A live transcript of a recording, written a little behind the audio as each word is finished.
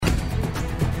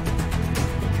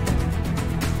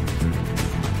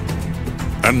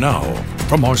And now,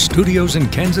 from our studios in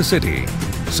Kansas City,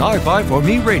 Sci-Fi for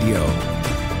Me Radio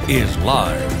is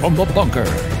live from the bunker.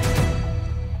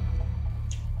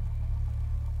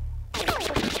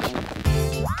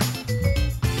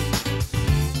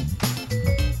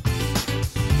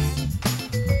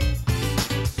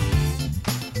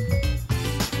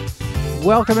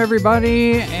 Welcome,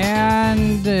 everybody,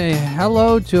 and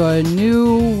hello to a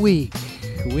new week.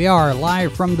 We are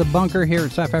live from the bunker here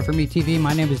at Sci-Fi for Me TV.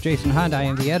 My name is Jason Hunt. I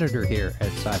am the editor here at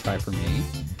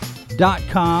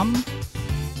sci-fi4me.com.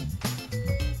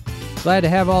 Glad to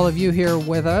have all of you here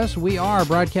with us. We are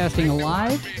broadcasting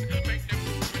live.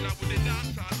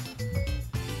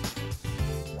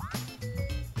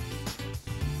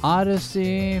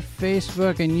 Odyssey,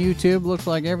 Facebook, and YouTube. Looks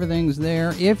like everything's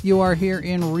there. If you are here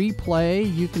in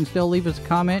replay, you can still leave us a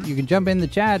comment. You can jump in the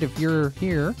chat if you're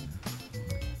here.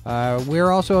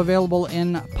 We're also available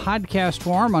in podcast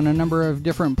form on a number of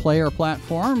different player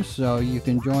platforms, so you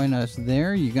can join us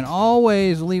there. You can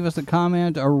always leave us a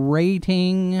comment, a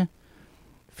rating,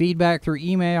 feedback through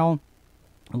email,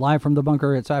 live from the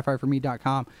bunker at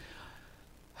sci-fi4me.com.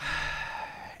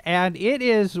 And it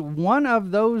is one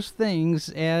of those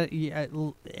things,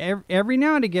 every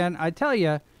now and again, I tell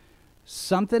you,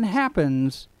 something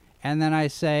happens, and then I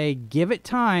say, give it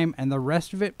time, and the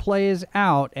rest of it plays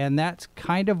out, and that's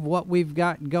kind of what we've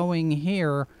got going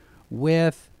here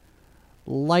with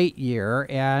Lightyear.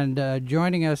 And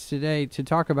joining us today to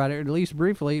talk about it, at least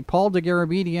briefly, Paul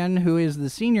Dergarabedian, who is the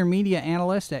Senior Media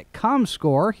Analyst at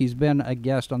ComScore. He's been a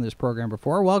guest on this program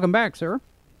before. Welcome back, sir.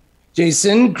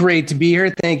 Jason, great to be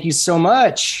here. Thank you so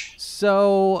much.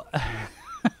 So,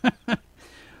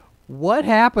 what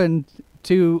happened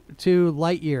to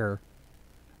Lightyear?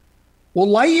 Well,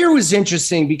 Lightyear was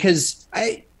interesting because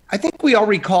I think we all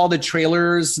recall the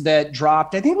trailers that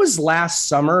dropped. I think it was last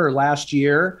summer or last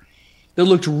year that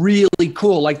looked really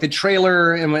cool. Like the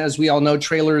trailer, and as we all know,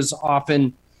 trailers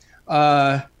often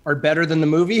are better than the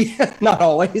movie. Not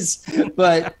always,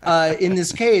 but in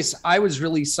this case, I was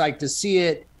really psyched to see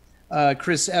it.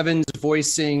 Chris Evans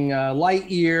voicing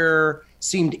Lightyear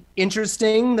seemed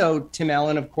interesting, though Tim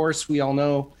Allen, of course, we all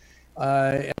know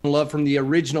and love from the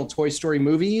original Toy Story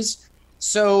movies.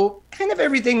 So kind of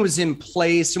everything was in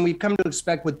place, and we've come to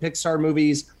expect with Pixar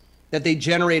movies that they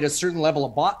generate a certain level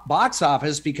of box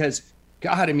office because,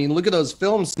 God, I mean, look at those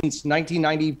films since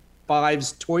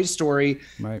 1995's Toy Story,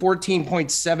 right.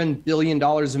 $14.7 billion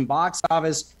in box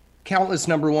office, countless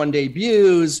number one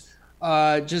debuts,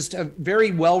 just a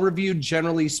very well-reviewed,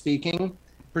 generally speaking,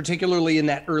 particularly in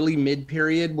that early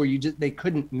mid-period where they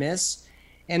couldn't miss.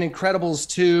 And Incredibles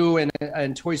 2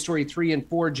 and Toy Story 3 and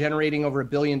 4 generating over $1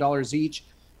 billion each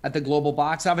at the global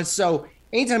box office. So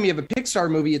anytime you have a Pixar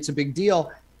movie, it's a big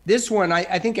deal. This one,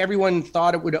 I think everyone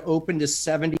thought it would open to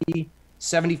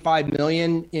 75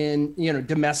 million in,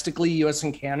 domestically, US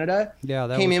and Canada. Yeah,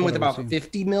 that came in with about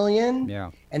 50 million.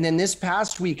 Yeah. And then this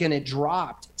past weekend, it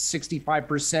dropped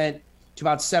 65% to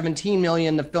about 17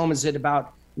 million. The film is at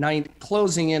about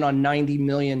closing in on 90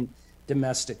 million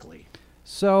domestically.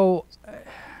 So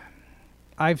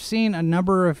I've seen a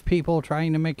number of people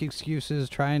trying to make excuses,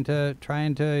 trying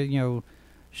to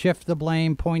shift the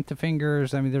blame, point the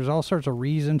fingers. I mean, there's all sorts of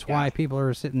reasons why people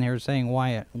are sitting there saying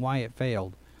why it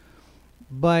failed.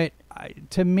 But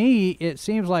to me, it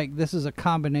seems like this is a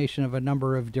combination of a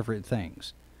number of different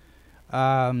things.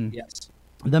 Yes.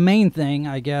 The main thing,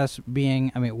 I guess,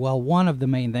 being, one of the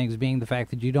main things being the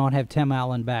fact that you don't have Tim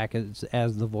Allen back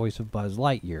as the voice of Buzz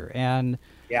Lightyear. And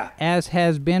as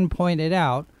has been pointed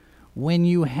out, when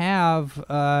you have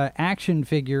action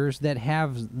figures that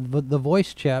have the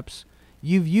voice chips,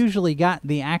 you've usually got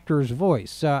the actor's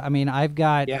voice. So, I've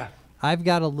got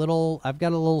a little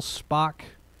Spock.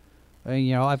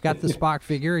 I've got the Spock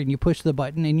figure, and you push the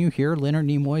button, and you hear Leonard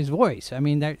Nimoy's voice.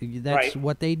 That's right.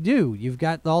 What they do. You've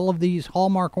got all of these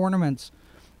Hallmark ornaments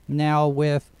now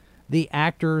with the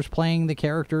actors playing the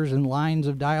characters and lines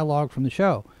of dialogue from the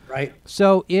show. Right.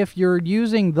 So if you're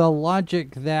using the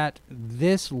logic that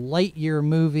this Lightyear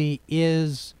movie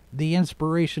is the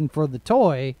inspiration for the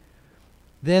toy,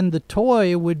 then the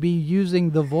toy would be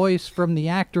using the voice from the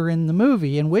actor in the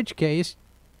movie, in which case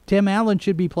Tim Allen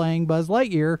should be playing Buzz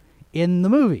Lightyear in the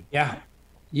movie. Yeah.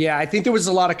 I think there was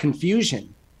a lot of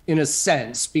confusion in a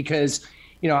sense because,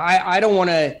 I don't want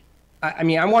to,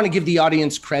 I want to give the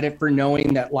audience credit for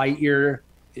knowing that Lightyear,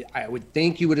 I would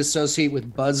think you would associate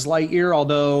with Buzz Lightyear,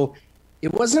 although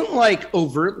it wasn't like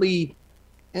overtly,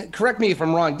 correct me if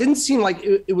I'm wrong, didn't seem like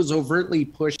it was overtly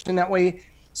pushed in that way.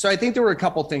 So I think there were a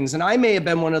couple things, and I may have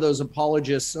been one of those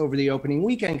apologists over the opening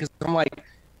weekend because I'm like,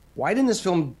 why didn't this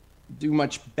film do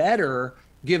much better?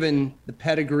 given the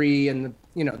pedigree and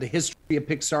the history of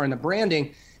Pixar and the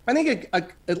branding. I think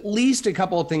at least a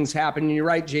couple of things happen. And you're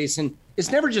right, Jason.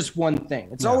 It's never just one thing.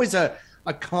 It's always a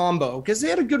combo, because they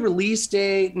had a good release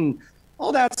date and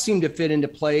all that seemed to fit into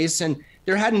place. And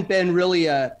there hadn't been really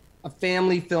a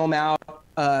family film out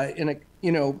in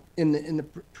the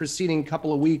preceding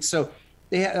couple of weeks. So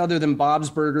they had, other than Bob's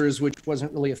Burgers, which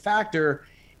wasn't really a factor.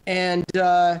 And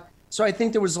so I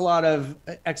think there was a lot of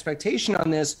expectation on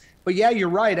this. But yeah, you're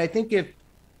right. I think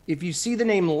if you see the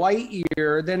name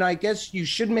Lightyear, then I guess you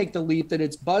should make the leap that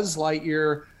it's Buzz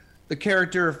Lightyear, the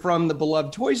character from the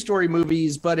beloved Toy Story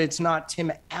movies, but it's not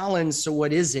Tim Allen. So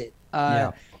what is it?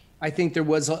 I think there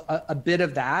was a bit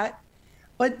of that.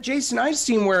 But Jason, I've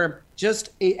seen where just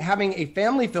having a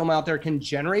family film out there can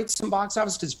generate some box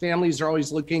office, because families are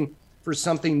always looking for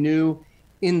something new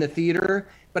in the theater.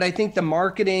 But I think the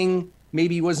marketing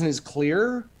maybe wasn't as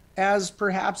clear as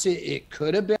perhaps it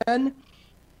could have been.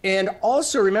 And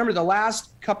also remember, the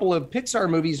last couple of Pixar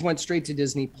movies went straight to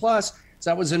Disney Plus. So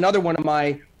that was another one of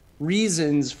my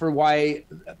reasons for why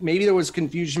maybe there was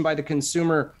confusion by the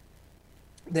consumer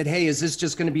that, hey, is this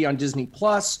just going to be on Disney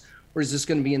Plus, or is this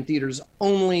going to be in theaters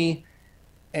only?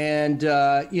 And,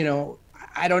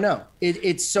 I don't know.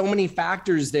 It's so many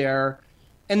factors there.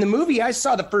 And the movie, I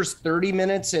saw the first 30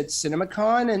 minutes at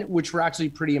CinemaCon, and which were actually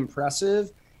pretty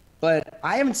impressive. But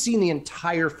I haven't seen the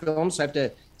entire film, so I have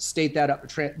to state that up,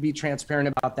 be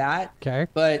transparent about that. Okay.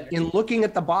 But in looking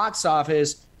at the box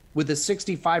office with a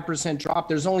 65% drop,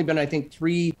 there's only been, I think,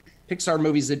 3 Pixar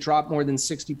movies that dropped more than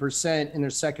 60% in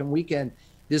their second weekend,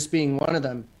 this being one of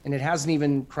them. And it hasn't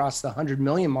even crossed the 100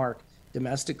 million mark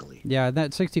domestically. Yeah,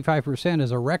 that 65% is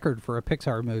a record for a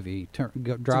Pixar movie,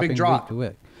 dropping big drop. week to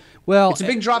week. Well, it's a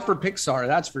big drop for Pixar,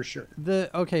 that's for sure.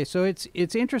 Okay, so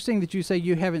it's interesting that you say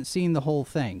you haven't seen the whole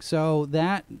thing. So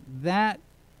that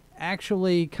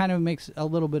actually kind of makes a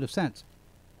little bit of sense,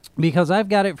 because I've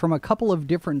got it from a couple of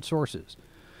different sources.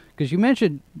 Because you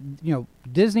mentioned,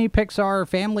 Disney, Pixar,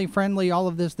 family friendly, all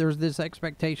of this. There's this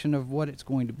expectation of what it's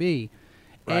going to be.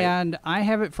 Right. And I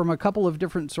have it from a couple of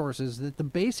different sources that the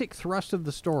basic thrust of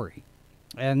the story,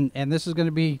 and this is going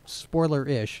to be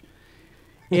spoiler-ish,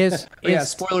 is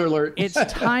spoiler alert.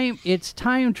 it's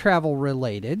time travel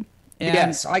related. And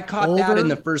yes, I caught that in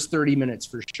the first 30 minutes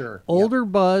for sure. Older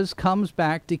Buzz comes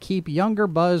back to keep younger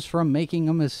Buzz from making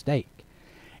a mistake.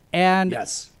 And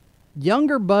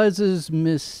younger Buzz's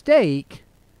mistake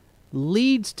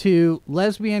leads to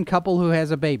lesbian couple who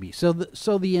has a baby. So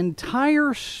the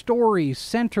entire story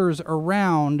centers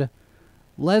around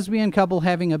lesbian couple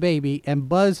having a baby, and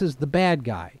Buzz is the bad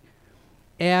guy.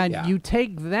 And you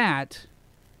take that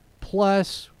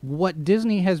plus what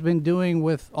Disney has been doing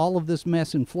with all of this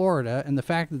mess in Florida, and the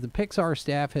fact that the Pixar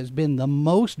staff has been the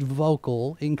most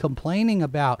vocal in complaining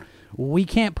about, we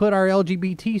can't put our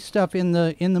LGBT stuff in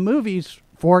the movies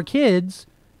for kids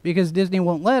because Disney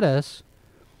won't let us.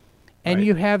 And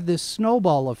you have this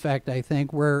snowball effect, I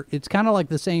think, where it's kind of like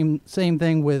the same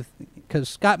thing with, because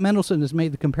Scott Mendelson has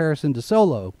made the comparison to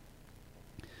Solo,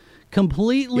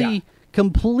 completely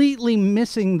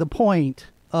missing the point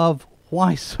of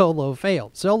why Solo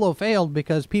failed. Solo failed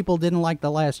because people didn't like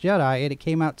The Last Jedi, and it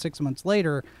came out 6 months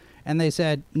later, and they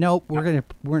said, nope,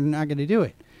 we're not gonna do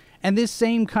it. And this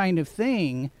same kind of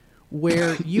thing,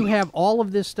 where you have all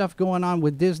of this stuff going on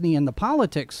with Disney and the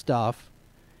politics stuff,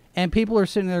 and people are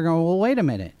sitting there going, well, wait a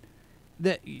minute,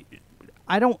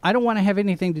 I don't want to have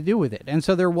anything to do with it. And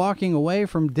so they're walking away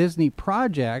from Disney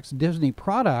projects, Disney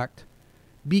product,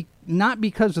 not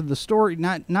because of the story,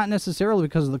 not necessarily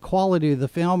because of the quality of the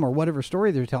film or whatever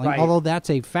story they're telling, although that's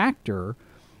a factor,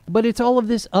 but it's all of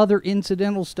this other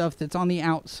incidental stuff that's on the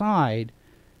outside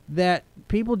that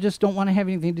people just don't want to have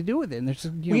anything to do with it. And there's,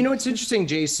 it's interesting,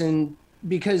 Jason,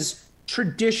 because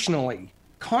traditionally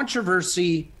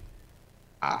controversy,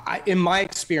 in my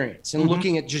experience, and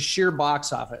looking at just sheer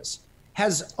box office,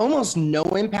 has almost no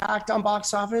impact on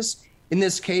box office. In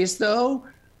this case, though,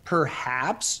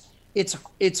 perhaps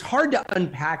it's hard to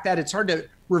unpack that. It's hard to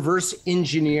reverse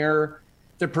engineer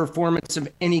the performance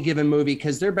of any given movie,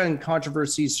 because there have been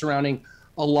controversies surrounding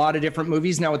a lot of different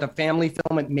movies. Now with a family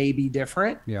film, it may be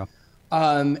different. Yeah.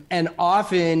 And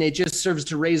often it just serves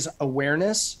to raise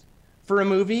awareness for a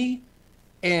movie.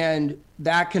 And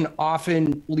that can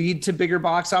often lead to bigger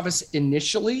box office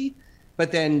initially,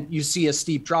 but then you see a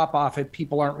steep drop off if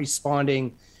people aren't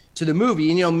responding to the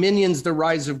movie. And, Minions: The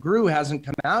Rise of Gru hasn't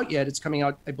come out yet. It's coming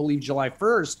out, I believe, July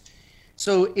 1st.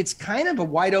 So it's kind of a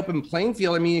wide open playing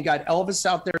field. I mean, you got Elvis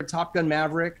out there, Top Gun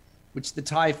Maverick, which the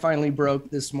tie finally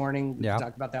broke this morning. We can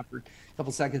talk about that for a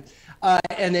couple seconds.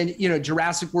 And then,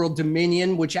 Jurassic World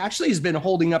Dominion, which actually has been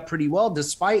holding up pretty well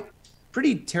despite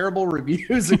pretty terrible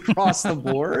reviews across the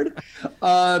board.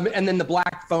 And then The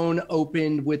Black Phone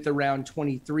opened with around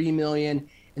 23 million.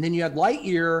 And then you had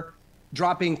Lightyear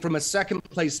dropping from a second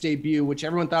place debut, which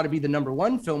everyone thought would be the number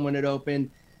one film when it opened,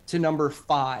 to number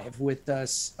 5 with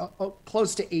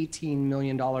close to $18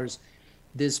 million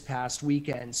this past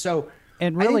weekend. So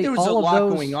and really, I think there was a lot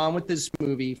going on with this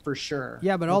movie for sure.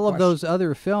 Yeah, but all of those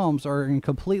other films are in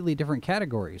completely different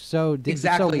categories. So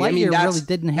exactly. So Lightyear really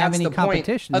didn't have any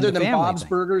competition. Other than Bob's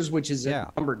Burgers, which is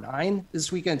at number 9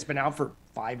 this weekend. It's been out for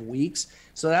 5 weeks.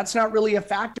 So that's not really a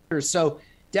factor. So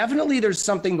definitely there's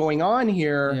something going on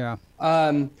here. Yeah.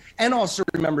 And also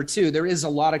remember, too, there is a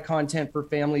lot of content for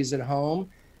families at home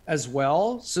as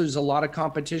well. So there's a lot of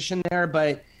competition there.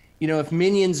 But you know, if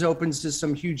Minions opens to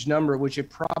some huge number, which it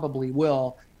probably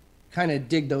will, kind of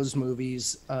dig those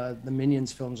movies. The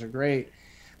Minions films are great.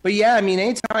 But yeah, I mean,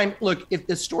 anytime, look, if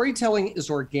the storytelling is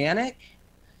organic,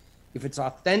 if it's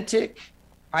authentic,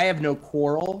 I have no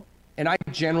quarrel. And I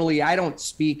don't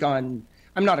speak on,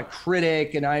 I'm not a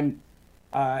critic, and I'm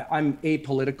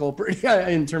apolitical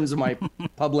in terms of my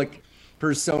public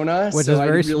persona. Which is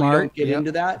very smart. I really don't get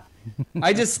into that.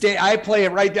 I play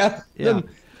it right down. Yeah.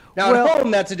 Now, at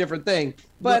home, that's a different thing.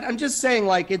 But I'm just saying,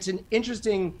 like, it's an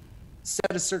interesting set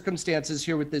of circumstances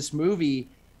here with this movie.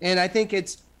 And I think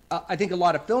I think a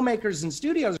lot of filmmakers and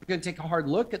studios are going to take a hard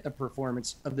look at the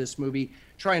performance of this movie,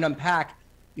 try and unpack,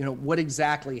 you know, what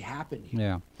exactly happened here.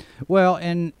 Yeah. Well,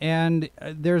 and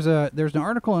there's an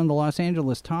article in the Los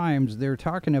Angeles Times. They're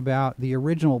talking about the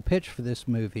original pitch for this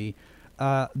movie.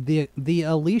 The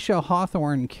Alicia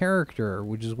Hawthorne character,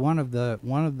 which is one of the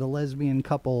lesbian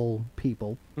couple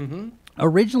people,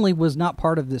 originally was not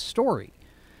part of this story.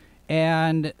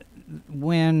 And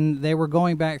when they were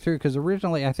going back through, because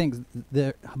originally I think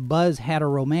the Buzz had a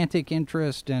romantic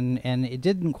interest and it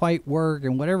didn't quite work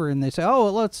and whatever, and they say,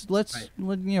 oh, let's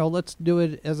do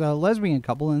it as a lesbian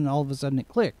couple, and all of a sudden it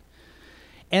clicked.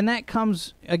 And that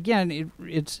comes, again,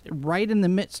 it's right in the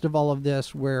midst of all of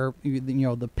this where,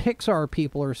 the Pixar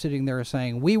people are sitting there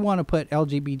saying, we want to put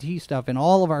LGBT stuff in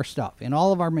all of our stuff, in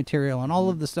all of our material, and all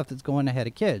of the stuff that's going ahead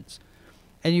of kids.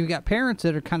 And you've got parents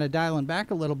that are kind of dialing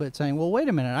back a little bit saying, well, wait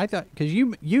a minute, I thought, because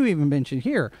you even mentioned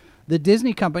here, the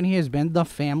Disney company has been the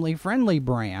family-friendly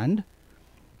brand.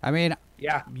 I mean,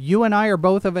 yeah, you and I are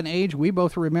both of an age. We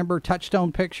both remember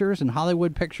Touchstone Pictures and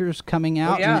Hollywood Pictures coming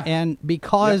out. Oh, yeah. And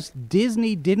because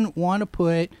Disney didn't want to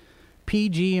put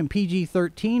PG and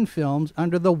PG-13 films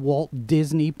under the Walt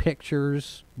Disney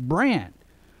Pictures brand.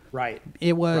 Right.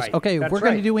 It was, okay, if we're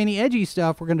going to do any edgy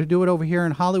stuff, we're going to do it over here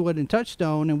in Hollywood and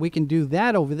Touchstone, and we can do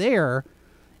that over there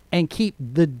and keep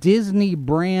the Disney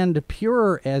brand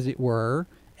pure, as it were,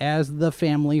 as the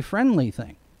family-friendly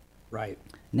thing. Right.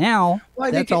 Now,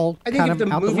 I think if the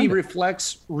movie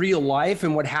reflects real life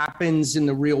and what happens in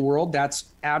the real world, that's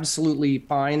absolutely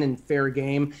fine and fair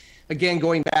game. Again,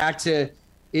 going back to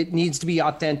it needs to be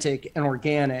authentic and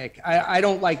organic. I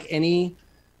don't like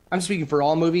I'm speaking for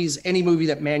all movies, any movie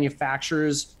that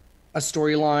manufactures a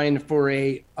storyline for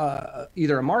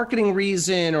either a marketing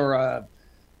reason or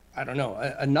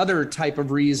another type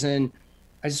of reason.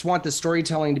 I just want the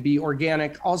storytelling to be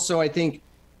organic. Also, I think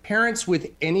parents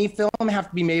with any film have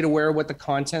to be made aware of what the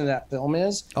content of that film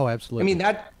is. Oh, absolutely. I mean,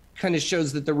 that kind of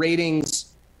shows that the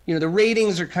ratings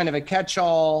are kind of a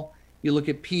catch-all. You look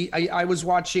at I was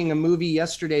watching a movie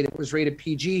yesterday that was rated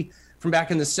PG from back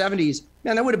in the 70s.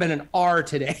 Man, that would have been an R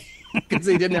today because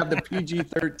they didn't have the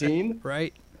PG-13.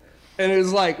 Right. And it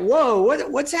was like, whoa,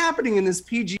 what's happening in this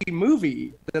PG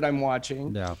movie that I'm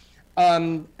watching? Yeah.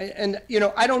 And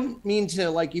I don't mean to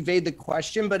like evade the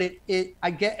question, but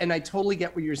I get, and I totally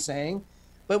get what you're saying,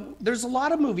 but there's a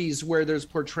lot of movies where there's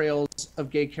portrayals of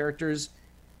gay characters,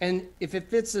 and if it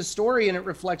fits the story and it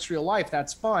reflects real life,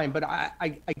 that's fine. But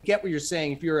I get what you're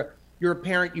saying. If you're a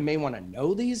parent, you may want to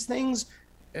know these things,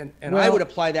 and I would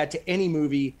apply that to any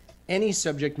movie, any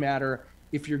subject matter,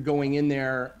 if you're going in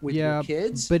there with your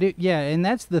kids. But and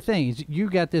that's the thing, is you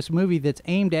got this movie that's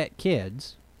aimed at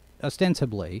kids,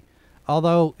 ostensibly.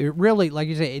 Although it really, like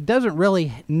you say, it doesn't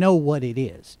really know what it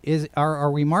is.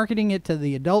 Are we marketing it to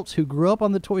the adults who grew up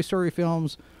on the Toy Story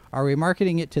films? Are we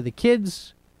marketing it to the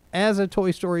kids as a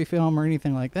Toy Story film or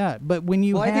anything like that? But when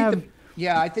you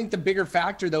I think the bigger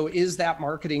factor though is that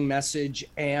marketing message,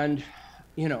 and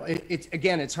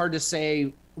it's hard to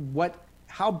say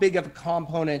how big of a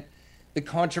component the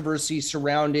controversy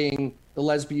surrounding the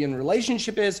lesbian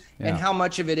relationship is, and how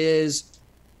much of it is.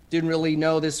 Didn't really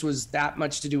know this was that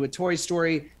much to do with Toy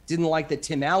Story. Didn't like that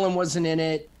Tim Allen wasn't in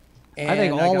it. And I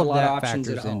think all of that options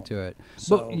factors into it.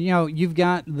 So, but you've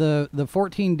got the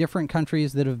 14 different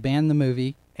countries that have banned the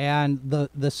movie, and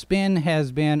the spin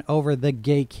has been over the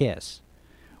gay kiss,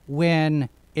 when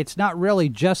it's not really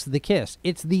just the kiss.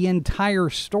 It's the entire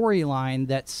storyline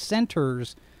that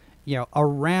centers,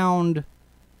 around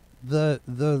the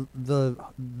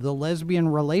lesbian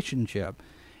relationship.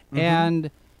 Mm-hmm.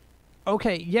 And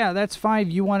okay, yeah, that's fine.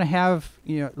 You want to have,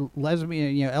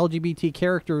 lesbian, LGBT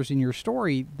characters in your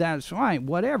story, that's fine,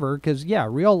 whatever, because,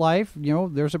 real life,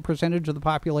 there's a percentage of the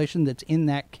population that's in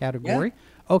that category.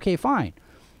 Yeah. Okay, fine.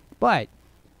 But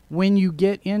when you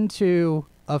get into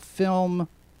a film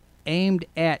aimed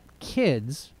at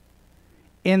kids,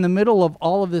 in the middle of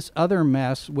all of this other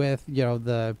mess with,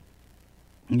 the,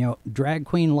 drag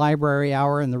queen library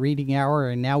hour and the reading hour,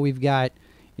 and now we've got,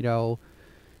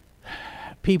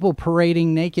 people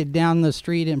parading naked down the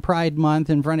street in Pride Month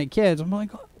in front of kids. I'm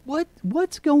like,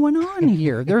 what's going on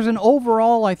here?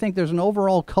 I think there's an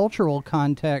overall cultural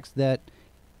context that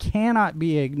cannot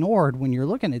be ignored when you're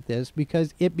looking at this,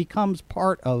 because it becomes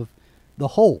part of the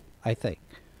whole, I think.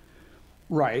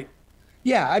 Right.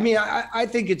 Yeah. I mean, I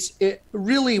think it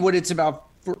really what it's about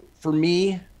for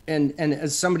me, and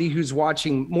as somebody who's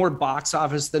watching more box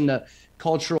office than the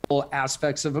cultural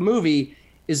aspects of a movie,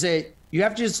 is that you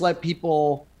have to just let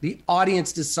the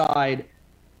audience decide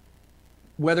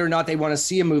whether or not they want to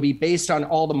see a movie based on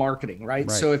all the marketing,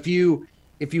 right? So if you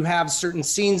have certain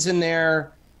scenes in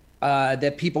there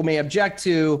that people may object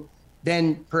to,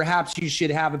 then perhaps you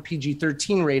should have a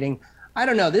PG-13 rating. I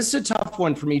don't know. This is a tough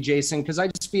one for me, Jason, because I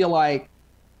just feel like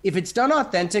if it's done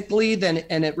authentically,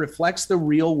 and it reflects the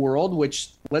real world, which,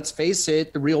 let's face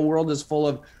it, the real world is full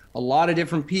of a lot of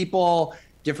different people,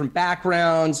 different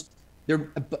backgrounds,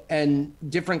 and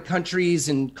different countries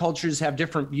and cultures have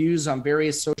different views on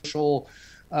various social,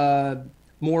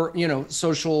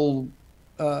 social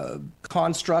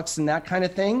constructs and that kind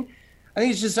of thing. I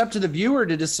think it's just up to the viewer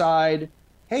to decide,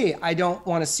 hey, I don't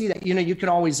want to see that. You can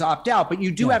always opt out, but you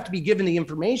do have to be given the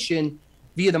information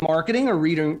via the marketing or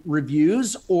reading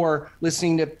reviews or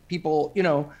listening to people,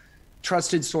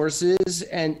 trusted sources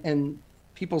and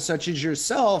people such as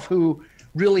yourself who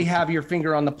really have your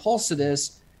finger on the pulse of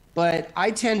this. But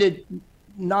I tend to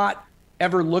not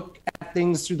ever look at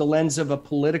things through the lens of a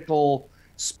political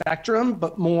spectrum,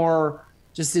 but more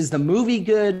just, is the movie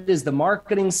good? Is the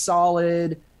marketing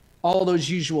solid? All those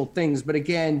usual things. But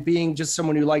again, being just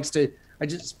someone who likes to, I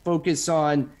just focus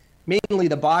on mainly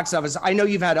the box office. I know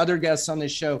you've had other guests on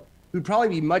this show who'd probably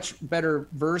be much better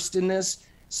versed in this,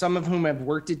 some of whom have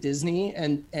worked at Disney,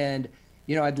 and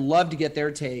I'd love to get their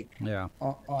take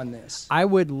on this. I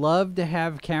would love to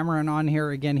have Cameron on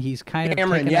here again. He's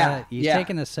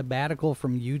taking a sabbatical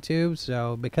from YouTube,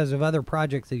 so because of other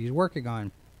projects that he's working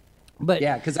on. But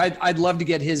yeah, because I'd love to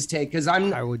get his take, because I'm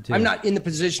not in the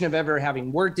position of ever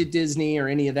having worked at Disney or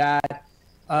any of that.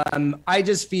 I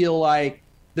just feel like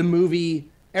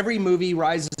every movie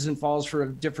rises and falls for a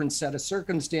different set of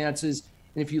circumstances.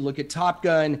 And if you look at Top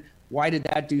Gun, why did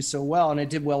that do so well? And it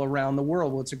did well around the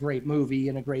world. Well, it's a great movie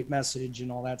and a great message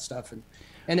and all that stuff.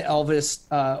 And Elvis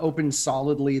opened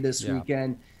solidly this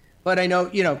weekend. But I know,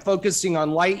 focusing on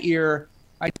Lightyear,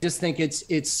 I just think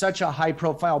it's such a high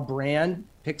profile brand,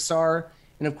 Pixar,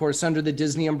 and of course under the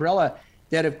Disney umbrella,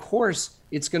 that of course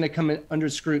it's going to come under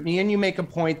scrutiny. And you make a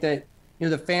point that,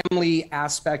 the family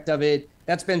aspect of it,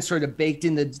 that's been sort of baked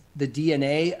in the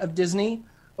DNA of Disney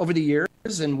over the years.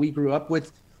 And we grew up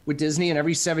with Disney, and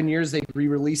every 7 years they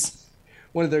re-release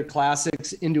one of their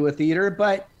classics into a theater.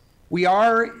 But we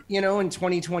are, in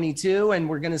 2022, and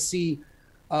we're going to see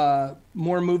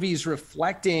more movies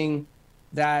reflecting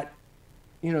that,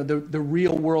 the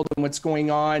real world and what's going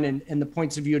on and the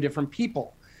points of view of different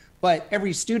people. But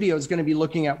every studio is going to be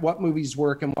looking at what movies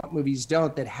work and what movies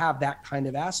don't that have that kind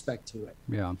of aspect to it.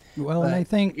 Yeah. Well, and I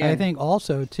think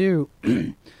also too,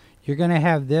 you're going to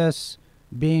have this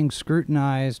being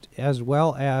scrutinized as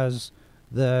well as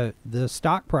the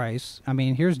stock price. I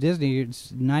mean, here's Disney.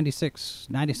 It's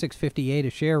 $96.58 a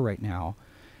share right now.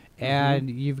 And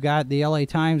you've got the LA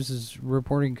Times is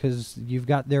reporting, because you've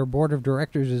got their board of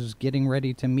directors is getting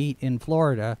ready to meet in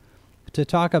Florida to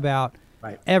talk about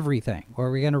everything.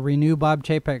 Are we going to renew Bob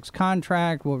Chapek's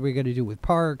contract? What are we going to do with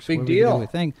parks? Big what deal. Are we going to do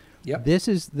with things? Yep. This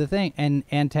is the thing.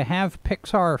 And to have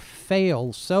Pixar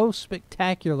fail so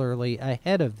spectacularly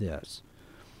ahead of this,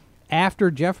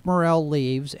 after Jeff Morrell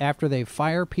leaves, after they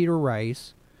fire Peter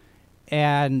Rice,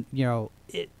 and,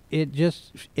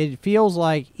 it feels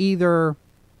like either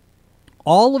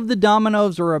all of the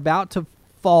dominoes are about to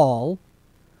fall,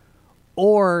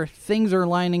 or things are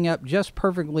lining up just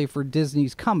perfectly for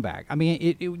Disney's comeback. I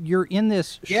mean, you're in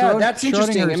this. That's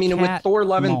interesting. I mean, with Thor: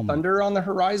 Love and moment. Thunder on the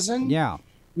horizon. Yeah.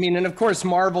 I mean, and of course,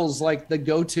 Marvel's like the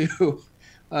go-to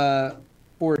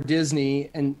for Disney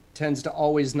and tends to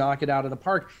always knock it out of the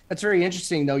park. That's very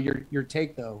interesting, though. Your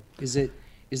take, though, is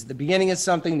the beginning of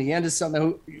something, the end of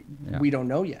something? We don't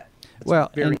know yet.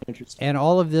 That's very interesting. And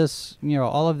all of this,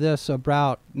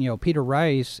 about, Peter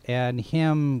Rice and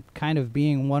him kind of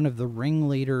being one of the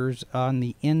ringleaders on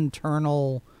the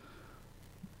internal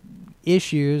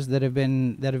issues that have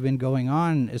been going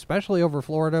on, especially over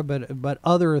Florida, but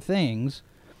other things.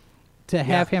 To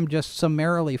have him just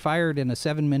summarily fired in a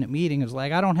 7-minute meeting is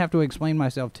like, I don't have to explain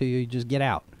myself to you. You just get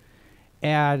out.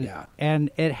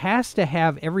 And it has to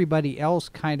have everybody else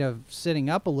kind of sitting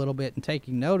up a little bit and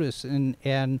taking notice.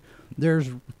 And there's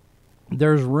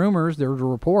rumors, there's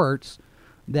reports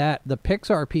that the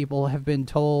Pixar people have been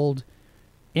told,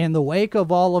 in the wake of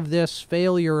all of this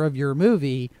failure of your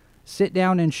movie, sit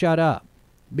down and shut up.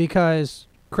 Because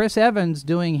Chris Evans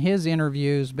doing his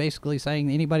interviews basically saying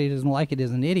anybody who doesn't like it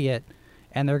is an idiot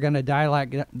and they're going to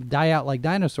die out like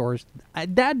dinosaurs.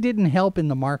 That didn't help in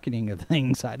the marketing of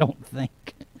things, I don't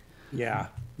think. Yeah.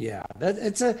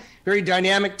 It's a very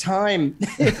dynamic time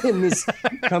in this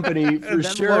company for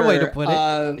That's sure. one way to put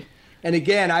it. And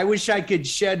again, I wish I could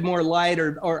shed more light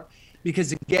or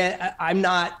because again,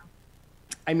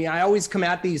 I always come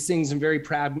at these things in a very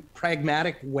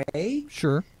pragmatic way.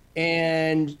 Sure.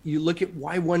 And you look at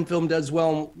why one film does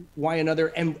well, why another,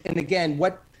 and again,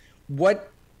 what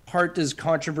part does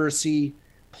controversy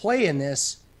play in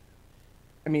this?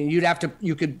 I mean,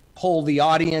 you could poll the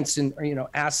audience and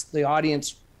ask the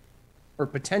audience or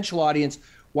potential audience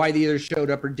why they either showed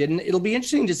up or didn't. It'll be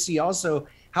interesting to see also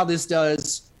how this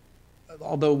does,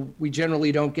 although we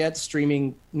generally don't get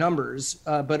streaming numbers,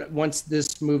 but once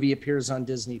this movie appears on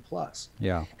Disney Plus.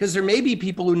 Yeah. Because there may be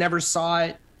people who never saw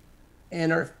it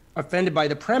and are offended by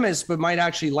the premise, but might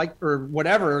actually like, or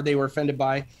whatever they were offended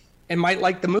by, and might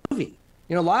like the movie.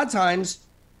 A lot of times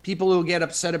people who get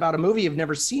upset about a movie have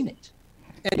never seen it.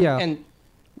 And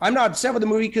I'm not upset with the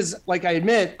movie because, like I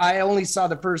admit, I only saw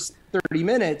the first 30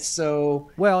 minutes.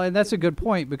 So well, and that's a good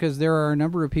point, because there are a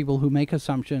number of people who make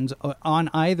assumptions on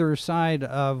either side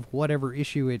of whatever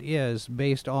issue it is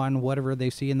based on whatever they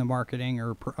see in the marketing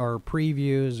or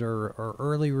previews or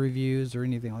early reviews or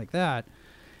anything like that.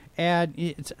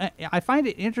 And I find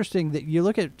it interesting that you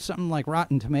look at something like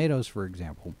Rotten Tomatoes, for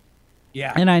example.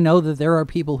 Yeah. And I know that there are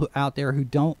people out there who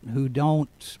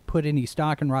don't put any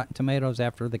stock in Rotten Tomatoes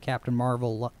after the Captain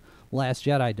Marvel Last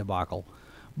Jedi debacle.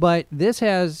 But this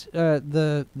has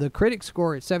the critic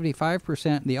score at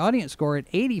 75%, the audience score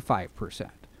at 85%,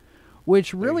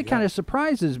 which really kind of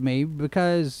surprises me,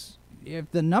 because if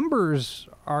the numbers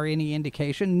are any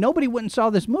indication, nobody went and saw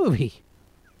this movie.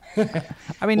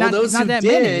 I mean, those not who that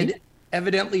did many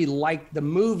evidently liked the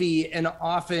movie, and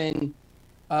often,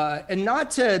 and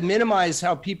not to minimize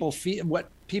how people feel, what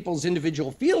people's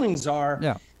individual feelings are.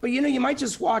 Yeah. But you might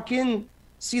just walk in,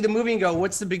 see the movie, and go,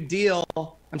 "What's the big deal?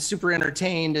 I'm super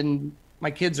entertained, and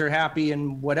my kids are happy,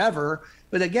 and whatever."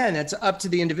 But again, it's up to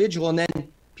the individual, and then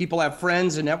people have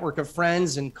friends, a network of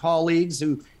friends and colleagues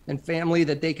and family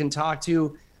that they can talk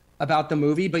to about the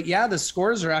movie. But yeah, the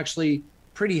scores are actually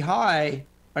pretty high.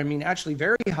 I mean, actually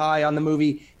very high on the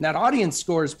movie. And that audience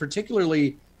score is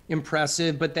particularly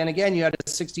impressive. But then again, you had a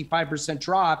 65%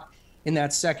 drop in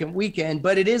that second weekend.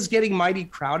 But it is getting mighty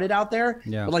crowded out there.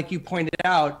 Yeah. But like you pointed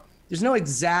out, there's no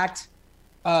exact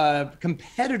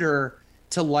competitor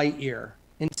to Lightyear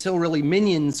until really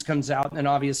Minions comes out. And then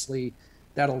obviously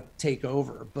that'll take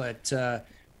over. But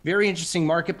very interesting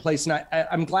marketplace. And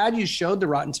I'm glad you showed the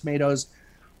Rotten Tomatoes,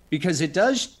 because it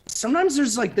does. Sometimes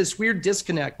there's like this weird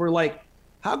disconnect where, like,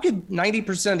 how could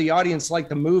 90% of the audience like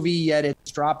the movie, yet it's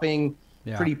dropping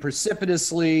pretty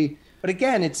precipitously? But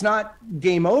again, it's not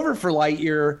game over for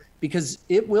Lightyear, because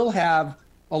it will have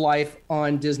a life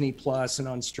on Disney Plus and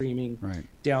on streaming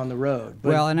down the road. But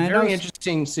well, and I very know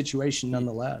interesting situation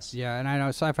nonetheless. Yeah, and I know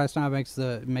Sci-Fi Snob makes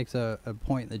a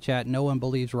point in the chat. No one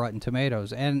believes Rotten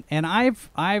Tomatoes, and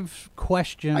I've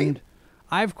questioned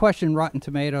Rotten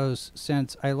Tomatoes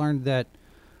since I learned that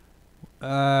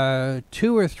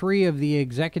 2 or 3 of the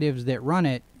executives that run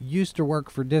it used to work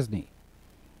for Disney.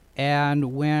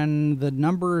 And when the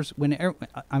numbers,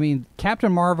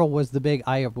 Captain Marvel was the big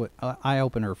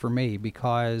eye-opener for me,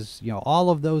 because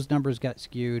all of those numbers got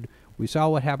skewed. We saw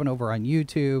what happened over on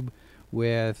YouTube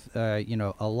with a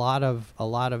lot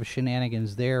of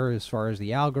shenanigans there as far as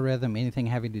the algorithm, anything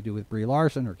having to do with Brie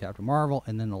Larson or Captain Marvel,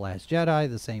 and then The Last Jedi,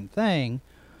 the same thing.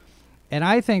 And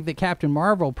I think that Captain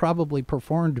Marvel probably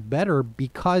performed better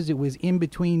because it was in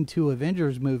between two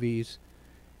Avengers movies,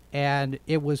 and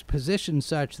it was positioned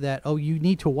such that, oh, you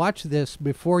need to watch this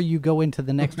before you go into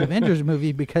the next Avengers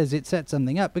movie because it sets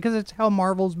something up, because it's how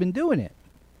Marvel's been doing it.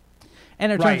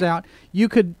 And it turns out you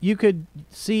could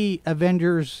see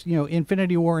Avengers,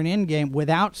 Infinity War and Endgame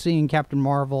without seeing Captain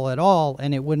Marvel at all,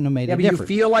 and it wouldn't have made a difference. You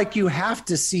feel like you have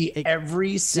to see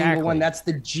every single one. That's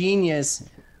the genius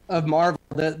of Marvel,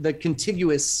 the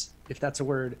contiguous, if that's a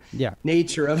word,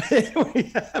 nature of it. We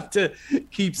have to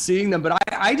keep seeing them. But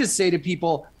I just say to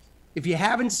people, if you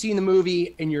haven't seen the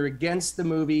movie and you're against the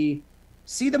movie,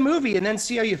 see the movie and then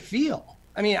see how you feel.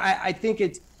 I mean, I think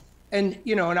it's, and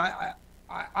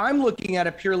I'm looking at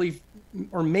it purely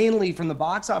or mainly from the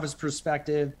box office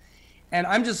perspective. And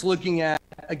I'm just looking at,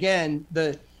 again,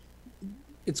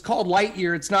 it's called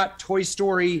Lightyear. It's not Toy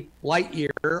Story Lightyear,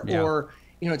 or,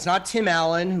 it's not Tim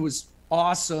Allen, who was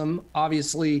awesome,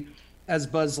 obviously, as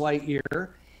Buzz Lightyear.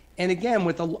 And again,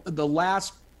 with the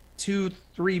last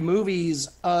 2-3 movies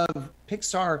of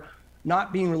Pixar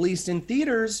not being released in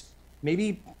theaters,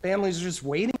 maybe families are just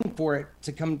waiting for it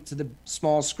to come to the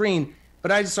small screen.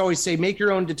 But I just always say, make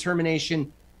your own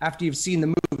determination after you've seen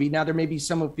the movie. Now, there may be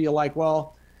some who feel like,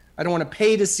 well, I don't want to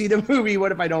pay to see the movie.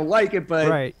 What if I don't like it? But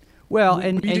right. Well,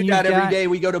 we do that every day.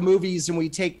 We go to movies and we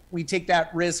take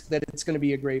that risk that it's going to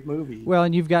be a great movie. Well,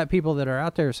 and you've got people that are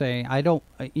out there saying, I don't,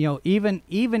 even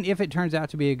if it turns out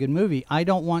to be a good movie, I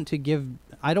don't want to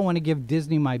give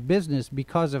Disney my business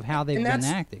because of how they've been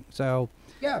acting. So,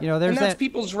 there's and that's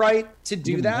people's right to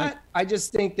do that. Right. I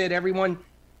just think that everyone,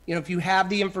 if you have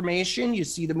the information, you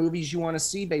see the movies you want to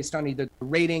see based on either the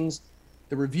ratings,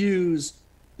 the reviews,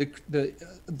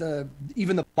 the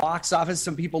even the box office.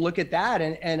 Some people look at that,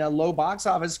 and a low box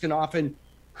office can often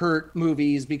hurt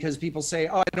movies because people say,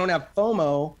 oh, I don't have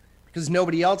FOMO because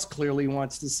nobody else clearly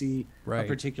wants to see a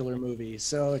particular movie.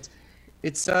 So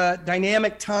it's a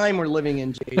dynamic time we're living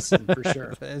in, Jason, for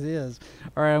sure. It is.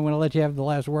 All right, I'm going to let you have the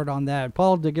last word on that.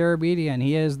 Paul Dergarabedian,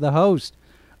 he is the host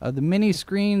of the Mini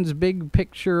Screens Big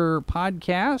Picture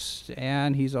podcast,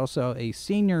 and he's also a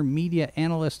senior media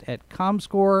analyst at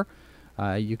ComScore.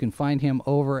 You can find him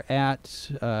over at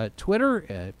Twitter,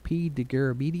 at P.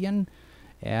 Dergarabedian,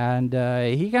 and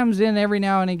he comes in every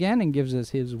now and again and gives us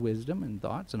his wisdom and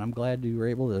thoughts, and I'm glad you were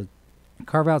able to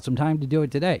carve out some time to do it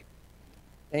today.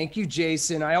 Thank you,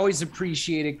 Jason. I always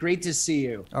appreciate it. Great to see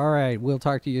you. All right, we'll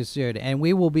talk to you soon, and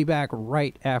we will be back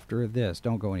right after this.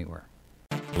 Don't go anywhere.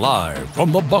 Live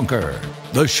from the bunker,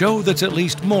 the show that's at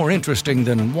least more interesting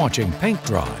than watching paint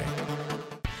dry.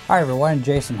 Hi everyone,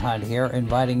 Jason Hunt here,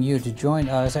 inviting you to join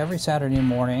us every Saturday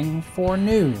morning for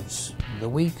news. The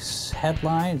week's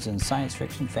headlines in science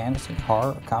fiction, fantasy,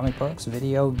 horror, comic books,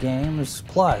 video games,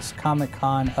 plus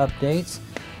Comic-Con updates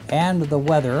and the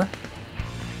weather,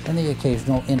 and the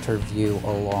occasional interview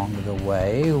along the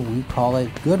way. We call it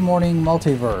Good Morning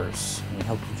Multiverse. We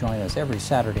hope you join us every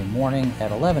Saturday morning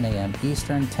at 11 a.m.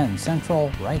 Eastern, 10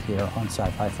 Central, right here on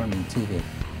Sci-Fi For Me TV.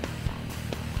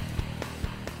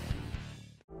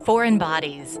 Foreign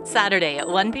Bodies, Saturday at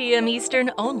 1 p.m.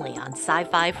 Eastern, only on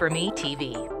Sci-Fi For Me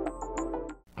TV.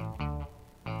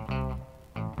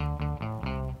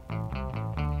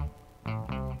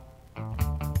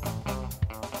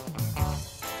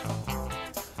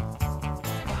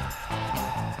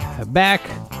 Back,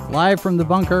 live from the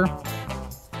bunker.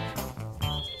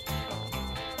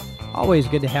 Always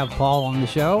good to have Paul on the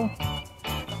show.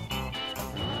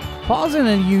 Paul's in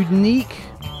a unique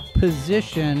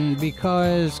position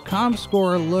because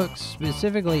ComScore looks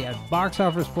specifically at box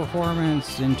office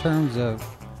performance in terms of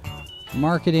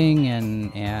marketing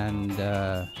and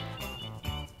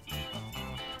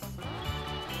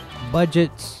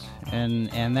budgets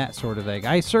and that sort of thing.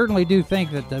 I certainly do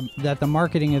think that the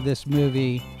marketing of this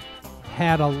movie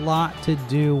had a lot to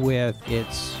do with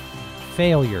its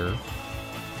failure.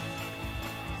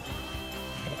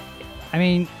 I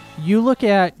mean, you look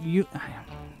at,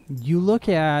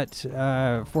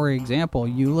 for example,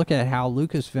 you look at how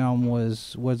Lucasfilm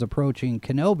was approaching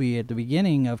Kenobi at the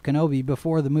beginning of Kenobi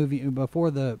before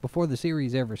the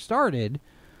series ever started,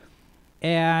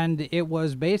 and it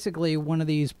was basically one of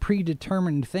these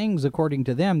predetermined things, according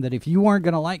to them, that if you weren't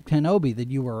going to like Kenobi, that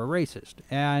you were a racist.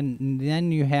 And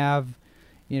then you have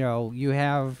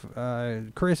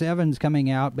Chris Evans coming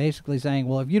out basically saying,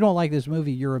 well, if you don't like this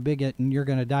movie, you're a bigot and you're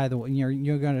going to die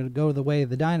you're going to go the way of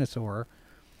the dinosaur.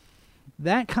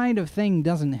 That kind of thing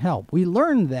doesn't help. We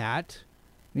learned that,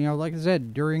 like I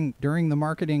said, during the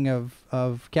marketing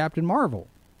of Captain Marvel.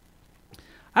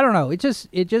 I don't know. It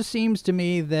just seems to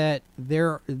me that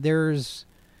there's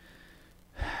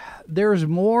there's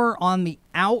more on the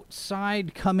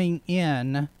outside coming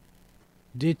in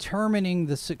determining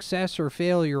the success or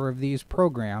failure of these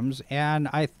programs, and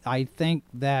I think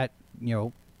that,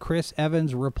 Chris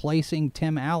Evans replacing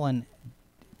Tim Allen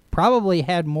probably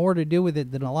had more to do with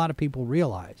it than a lot of people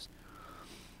realize.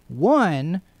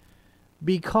 One,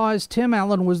 because Tim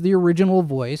Allen was the original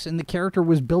voice and the character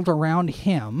was built around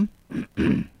him.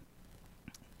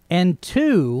 And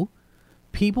two,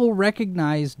 people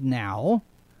recognize now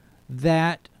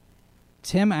that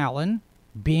Tim Allen,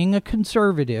 being a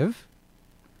conservative,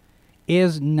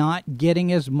 is not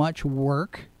getting as much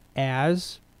work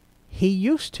as he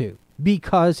used to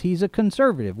because he's a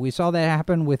conservative. We saw that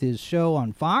happen with his show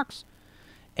on Fox.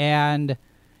 And,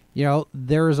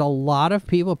 there's a lot of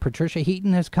people. Patricia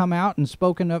Heaton has come out and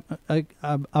spoken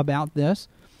about this.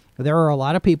 There are a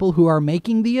lot of people who are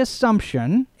making the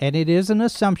assumption, and it is an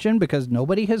assumption because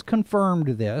nobody has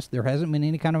confirmed this. There hasn't been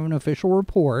any kind of an official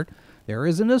report. There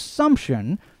is an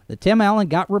assumption that Tim Allen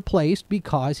got replaced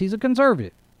because he's a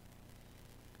conservative.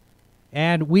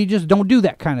 And we just don't do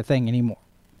that kind of thing anymore.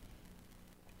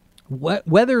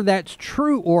 Whether that's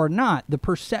true or not, the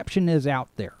perception is out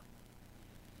there.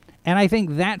 And I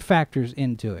think that factors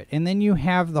into it. And then you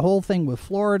have the whole thing with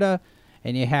Florida,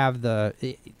 and you have the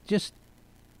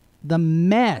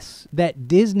mess that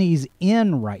Disney's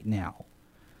in right now.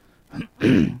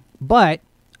 But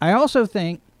I also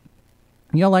think,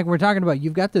 like we're talking about,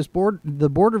 you've got this the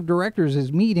board of directors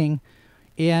is meeting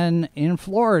in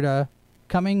Florida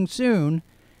coming soon,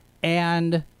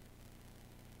 and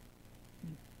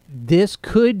this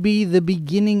could be the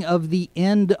beginning of the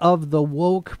end of the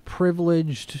woke,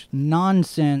 privileged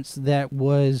nonsense that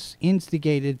was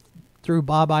instigated through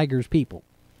Bob Iger's people.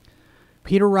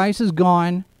 Peter Rice is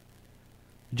gone.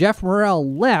 Jeff Morrell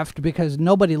left because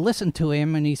nobody listened to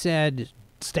him, and he said,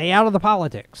 stay out of the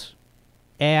politics.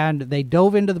 And they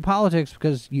dove into the politics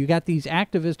because you got these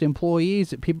activist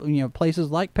employees at people,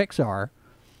 places like Pixar.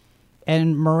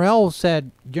 And Morrell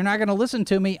said, you're not going to listen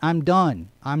to me. I'm done.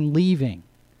 I'm leaving.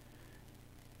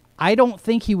 I don't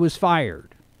think he was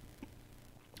fired.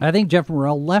 I think Jeff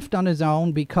Morrell left on his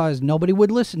own because nobody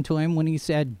would listen to him when he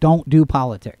said, don't do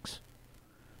politics.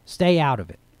 Stay out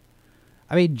of it.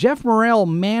 I mean, Jeff Morrell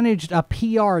managed a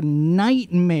PR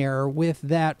nightmare with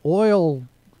that oil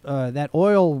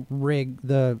rig,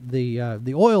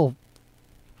 the oil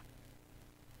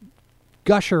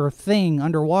gusher thing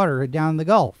underwater down in the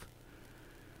Gulf.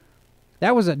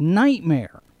 That was a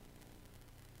nightmare.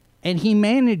 And he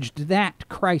managed that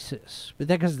crisis, but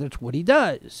because that's what he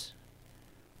does.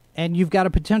 And you've got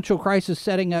a potential crisis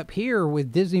setting up here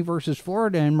with Disney versus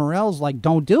Florida, and Morrell's like,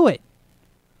 don't do it.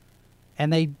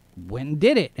 And they went and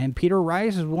did it. And Peter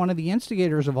Rice is one of the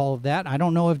instigators of all of that. I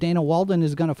don't know if Dana Walden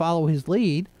is going to follow his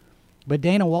lead, but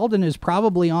Dana Walden is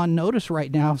probably on notice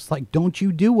right now. It's like, don't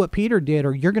you do what Peter did,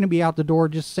 or you're going to be out the door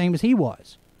just the same as he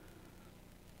was.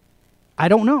 I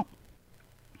don't know.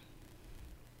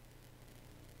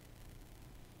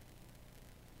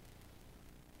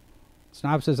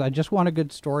 Snob says, I just want a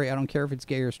good story. I don't care if it's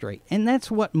gay or straight. And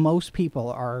that's what most people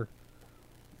are,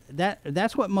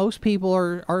 that's what most people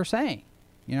are saying.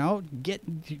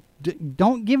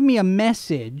 Don't give me a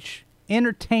message.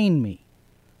 Entertain me.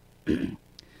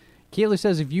 Keely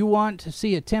says, if you want to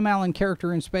see a Tim Allen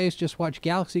character in space, just watch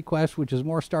Galaxy Quest, which is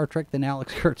more Star Trek than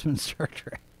Alex Kurtzman's Star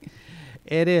Trek.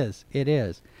 It is.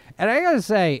 And I gotta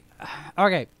say,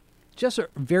 okay, just a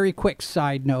very quick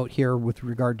side note here with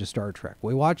regard to Star Trek.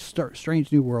 We watched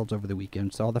Strange New Worlds over the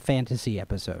weekend, saw the fantasy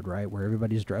episode, right, where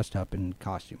everybody's dressed up in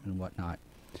costume and whatnot.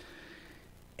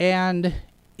 And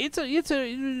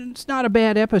it's not a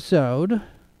bad episode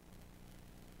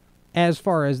as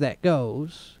far as that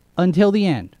goes until the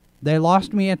end. They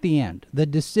lost me at the end. The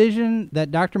decision that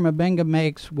Dr. M'Benga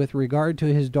makes with regard to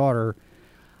his daughter,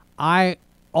 I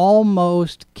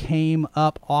almost came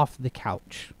up off the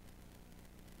couch.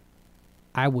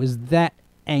 I was that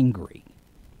angry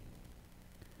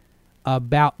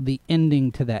about the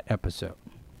ending to that episode.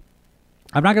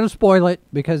 I'm not going to spoil it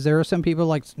because there are some people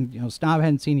like, Snob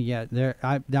hadn't seen it yet.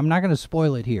 I'm not going to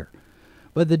spoil it here.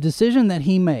 But the decision that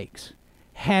he makes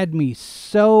had me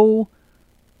so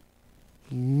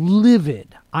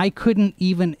livid, I couldn't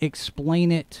even explain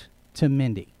it to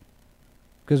Mindy.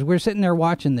 Because we're sitting there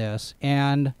watching this,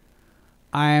 and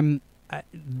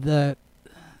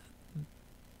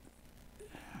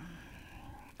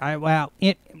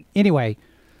anyway,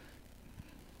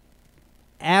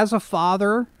 as a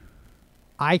father,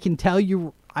 I can tell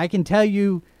you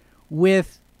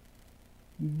with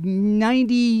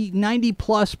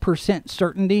 90+%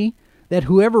 certainty that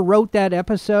whoever wrote that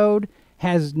episode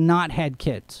has not had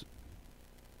kids.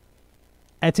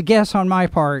 That's a guess on my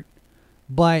part.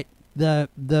 but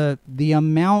the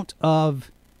amount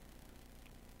of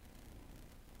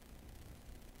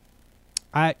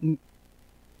I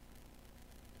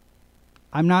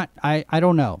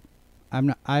don't know.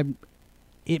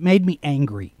 It made me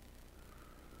angry.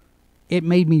 It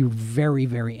made me very,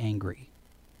 very angry.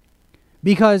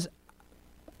 Because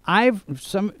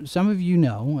some of you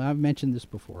know, I've mentioned this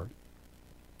before.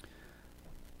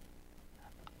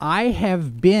 I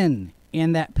have been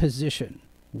in that position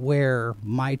where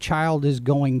my child is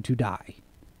going to die.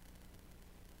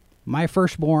 My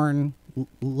firstborn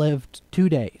lived 2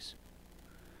 days.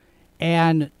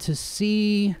 And to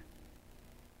see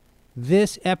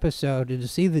this episode and to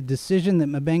see the decision that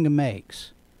Mbenga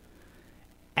makes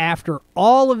after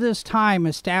all of this time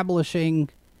establishing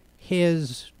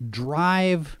his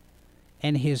drive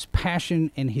and his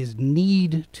passion and his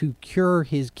need to cure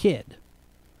his kid,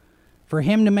 for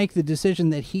him to make the decision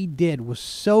that he did was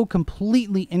so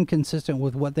completely inconsistent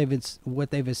with what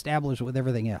they've established with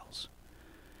everything else.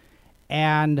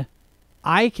 And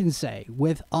I can say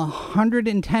with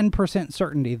 110%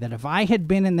 certainty that if I had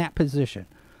been in that position,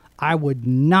 I would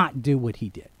not do what he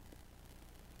did.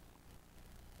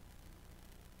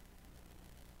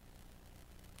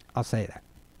 I'll say that.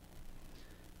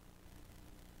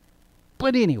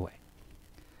 But anyway,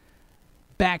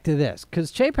 back to this,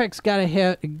 because Chapek's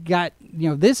got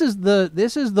this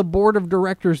is the board of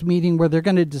directors meeting where they're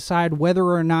going to decide whether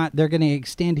or not they're going to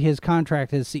extend his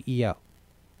contract as CEO.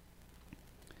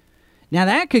 Now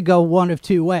that could go one of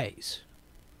two ways.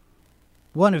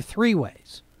 One of three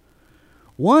ways.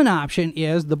 One option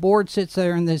is the board sits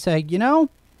there and they say,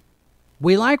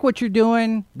 we like what you're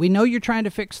doing. We know you're trying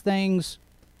to fix things.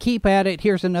 Keep at it.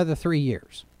 Here's another 3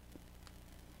 years.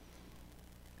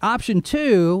 Option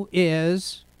two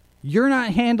is you're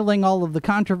not handling all of the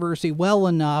controversy well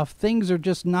enough. Things are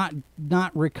just not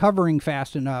recovering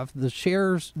fast enough. The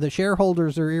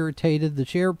shareholders are irritated. The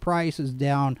share price is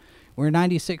down. We're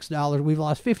 $96. We've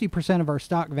lost 50% of our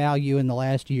stock value in the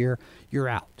last year. You're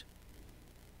out.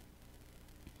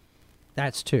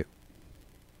 That's two.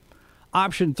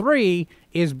 Option three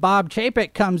is Bob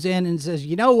Chapek comes in and says,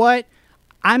 you know what?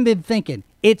 I've been thinking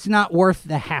it's not worth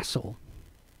the hassle.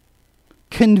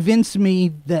 Convince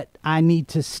me that I need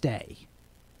to stay.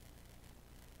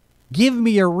 Give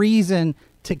me a reason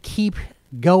to keep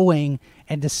going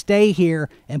and to stay here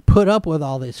and put up with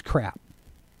all this crap.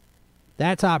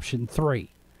 That's option three.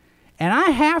 And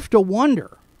I have to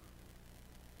wonder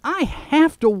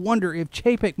if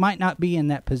Chapek might not be in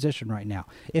that position right now.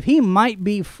 If he might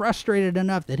be frustrated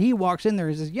enough that he walks in there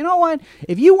and says, you know what?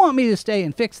 If you want me to stay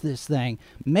and fix this thing,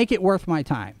 make it worth my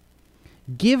time.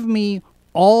 Give me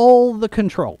all the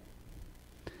control.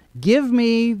 Give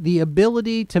me the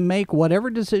ability to make whatever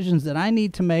decisions that I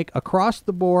need to make across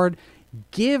the board.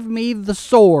 Give me the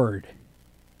sword.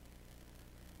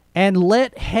 And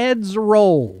let heads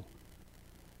roll.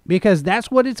 Because that's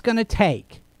what it's going to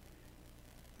take.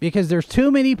 Because there's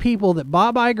too many people that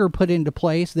Bob Iger put into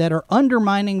place that are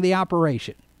undermining the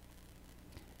operation.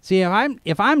 See, if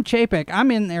I'm Chapek, I'm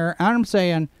in there and I'm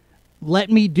saying, let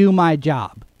me do my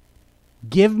job.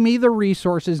 Give me the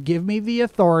resources, give me the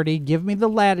authority, give me the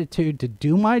latitude to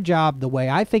do my job the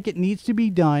way I think it needs to be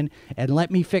done, and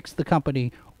let me fix the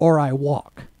company or I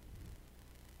walk.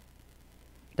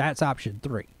 That's option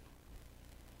three.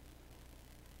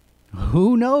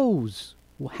 Who knows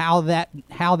how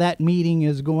that meeting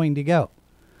is going to go?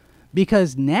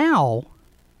 Because now,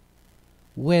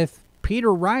 with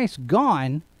Peter Rice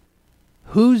gone,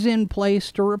 who's in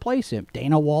place to replace him?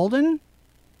 Dana Walden?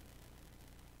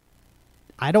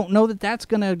 I don't know that that's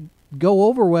going to go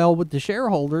over well with the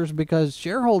shareholders, because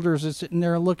shareholders are sitting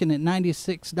there looking at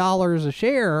 $96 a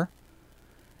share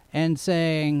and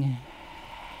saying,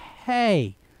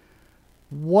 hey,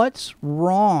 what's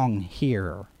wrong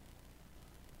here?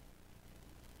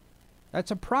 That's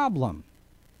a problem.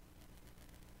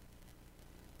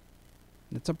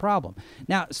 It's a problem.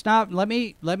 Now, stop. Let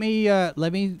me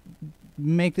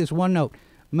make this one note.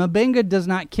 Mbenga does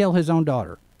not kill his own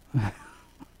daughter.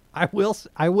 I will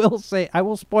say, I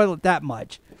will spoil it that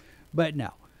much, but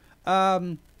no.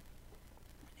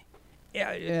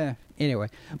 Anyway,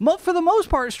 for the most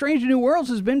part, Strange New Worlds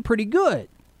has been pretty good.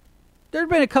 There's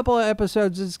been a couple of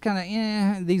episodes that's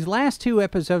kind of, these last two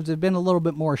episodes have been a little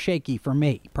bit more shaky for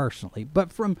me, personally.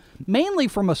 But mainly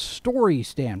from a story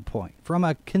standpoint, from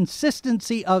a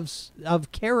consistency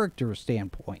of character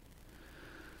standpoint.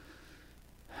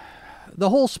 The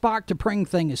whole Spock to Pring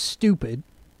thing is stupid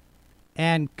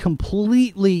and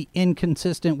completely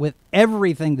inconsistent with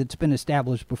everything that's been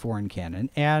established before in canon.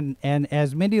 And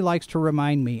as Mindy likes to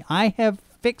remind me, I have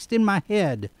fixed in my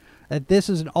head that this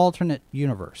is an alternate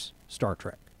universe Star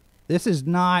Trek. This is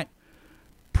not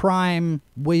prime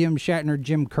William Shatner,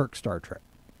 Jim Kirk Star Trek.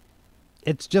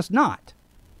 It's just not.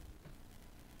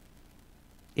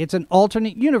 It's an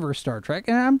alternate universe Star Trek,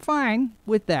 and I'm fine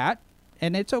with that,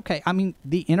 and it's okay. I mean,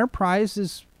 the Enterprise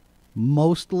is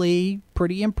mostly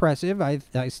pretty impressive.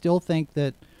 I still think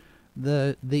that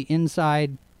the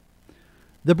inside,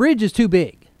 the bridge is too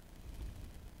big.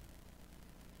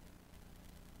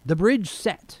 The bridge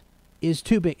set is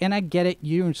too big, and I get it.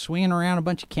 You're swinging around a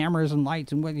bunch of cameras and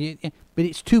lights, and but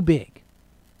it's too big.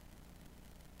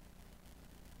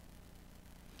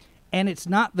 And it's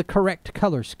not the correct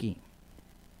color scheme.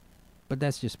 But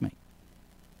that's just me.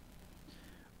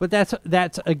 But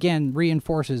that's again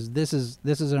reinforces this is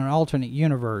an alternate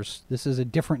universe. This is a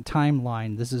different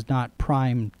timeline. This is not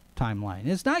prime timeline.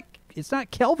 It's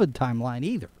not Kelvin timeline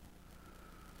either.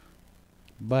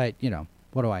 But, you know,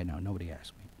 what do I know? Nobody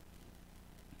asked me.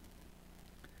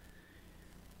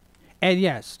 And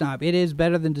yes, Snob, it is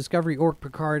better than Discovery or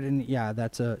Picard, and yeah,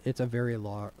 it's a very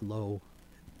low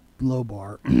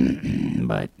bar.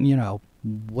 But, you know,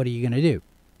 what are you gonna do?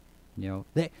 You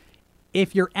know,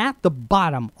 if you're at the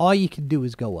bottom, all you can do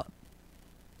is go up.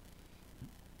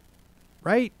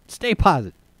 Right? Stay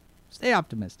positive. Stay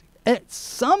optimistic. At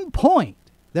some point,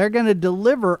 they're going to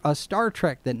deliver a Star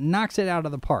Trek that knocks it out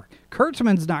of the park.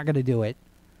 Kurtzman's not going to do it,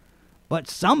 but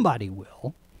somebody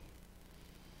will.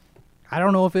 I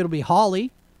don't know if it'll be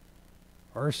Hawley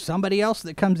or somebody else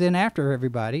that comes in after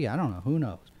everybody. I don't know. Who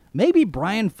knows? Maybe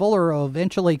Brian Fuller will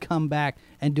eventually come back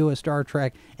and do a Star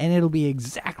Trek, and it'll be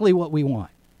exactly what we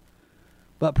want.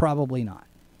 But probably not.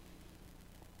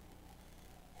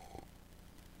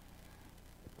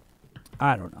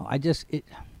 I don't know.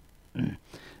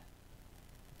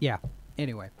 Yeah.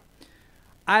 Anyway.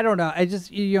 I don't know.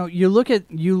 You look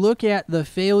at the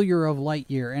failure of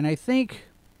Lightyear, and I think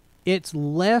it's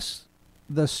less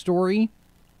the story.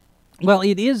 Well,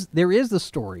 there is the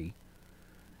story.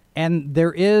 And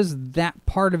there is that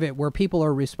part of it where people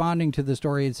are responding to the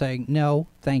story and saying, no,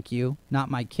 thank you,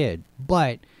 not my kid.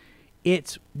 But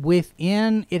it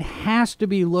has to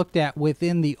be looked at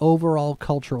within the overall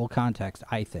cultural context,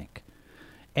 I think.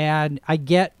 And I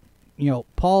get,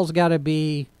 Paul's got to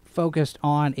be focused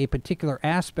on a particular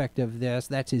aspect of this.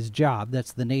 That's his job.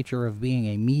 That's the nature of being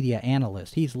a media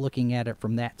analyst. He's looking at it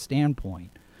from that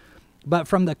standpoint. But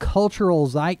from the cultural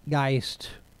zeitgeist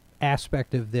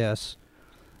aspect of this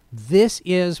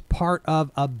is part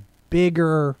of a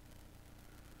bigger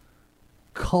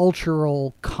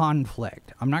cultural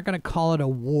conflict. I'm not going to call it a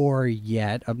war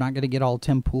yet. I'm not going to get all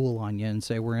Tim Pool on you and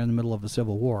say we're in the middle of a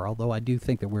civil war, although I do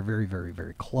think that we're very, very,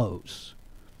 very close.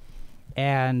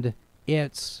 And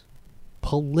it's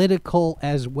political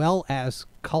as well as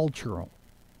cultural.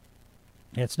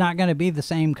 It's not going to be the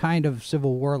same kind of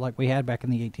civil war like we had back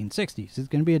in the 1860s. It's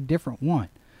going to be a different one.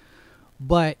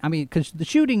 But, I mean, because the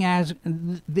shooting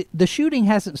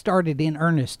hasn't started in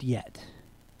earnest yet.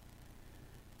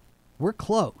 We're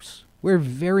close. We're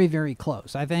very, very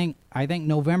close. I think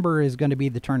November is going to be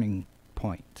the turning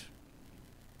point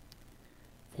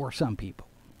for some people.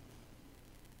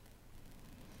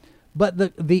 But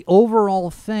the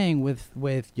overall thing with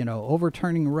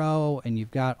overturning Roe, and you've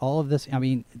got all of this. I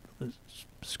mean,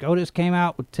 SCOTUS came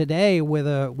out today with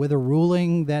a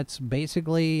ruling that's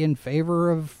basically in favor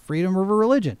of freedom of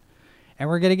religion, and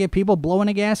we're going to get people blowing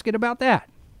a gasket about that.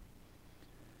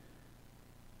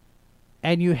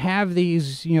 And you have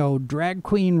these, drag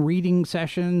queen reading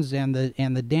sessions and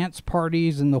the dance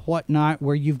parties and the whatnot,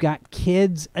 where you've got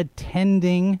kids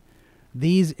attending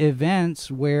these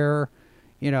events where,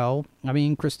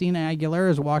 Christina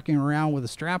Aguilera is walking around with a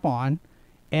strap on,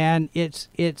 and it's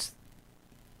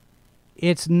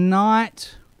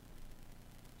not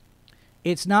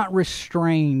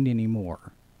restrained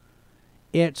anymore.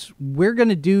 We're going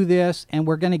to do this, and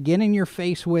we're going to get in your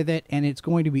face with it, and it's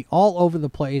going to be all over the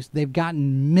place. They've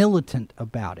gotten militant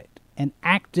about it and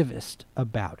activist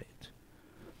about it.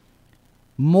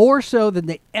 More so than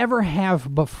they ever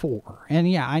have before. And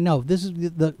yeah, I know, this is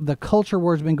the culture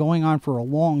war has been going on for a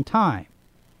long time.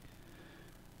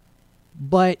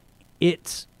 But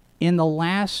it's in the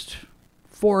last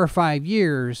 4 or 5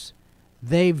 years,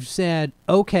 they've said,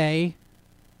 okay,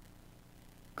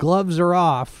 gloves are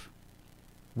off.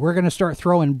 We're going to start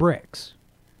throwing bricks.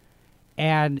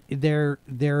 And they're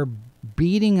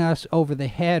beating us over the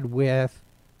head with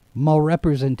more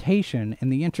representation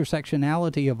and the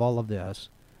intersectionality of all of this.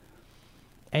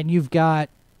 And you've got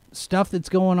stuff that's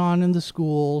going on in the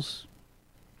schools,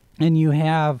 and you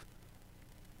have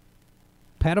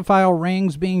pedophile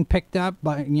rings being picked up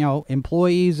by,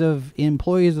 employees of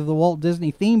the Walt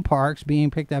Disney theme parks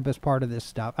being picked up as part of this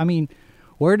stuff. I mean,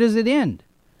 where does it end?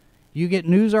 You get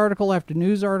news article after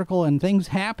news article and things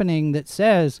happening that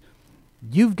says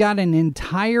you've got an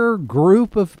entire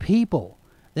group of people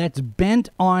that's bent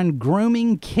on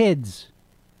grooming kids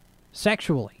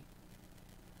sexually.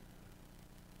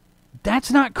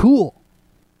 That's not cool.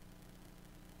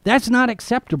 That's not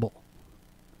acceptable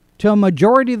to a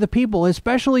majority of the people,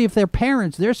 especially if they're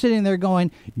parents. They're sitting there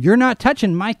going, you're not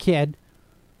touching my kid.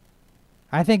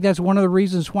 I think that's one of the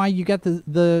reasons why you got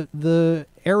the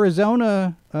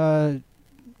Arizona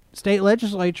state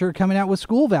legislature coming out with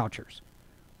school vouchers.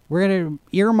 We're going to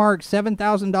earmark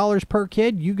 $7,000 per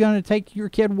kid. You're going to take your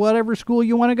kid whatever school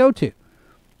you want to go to.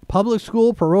 Public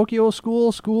school, parochial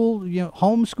school,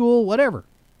 home school, whatever.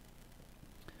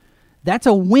 That's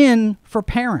a win for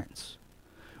parents.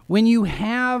 When you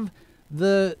have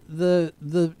the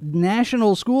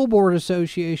National School Board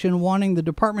Association wanting the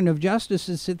Department of Justice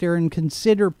to sit there and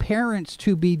consider parents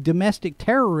to be domestic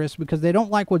terrorists because they don't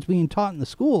like what's being taught in the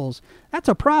schools, that's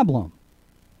a problem.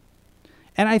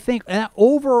 And I think that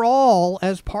overall,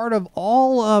 as part of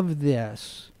all of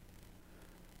this,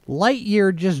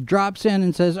 Lightyear just drops in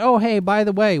and says, oh, hey, by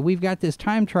the way, we've got this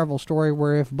time travel story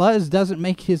where if Buzz doesn't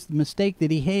make his mistake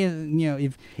that he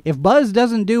has, if Buzz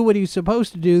doesn't do what he's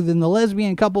supposed to do, then the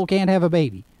lesbian couple can't have a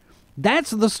baby.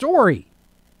 That's the story.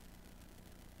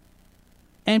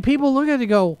 And people look at it and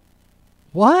go,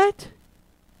 what?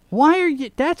 Why are you,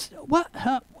 that's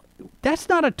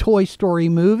not a Toy Story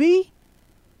movie.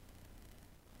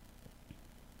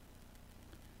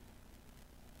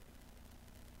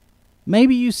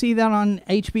 Maybe you see that on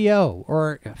HBO,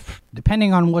 or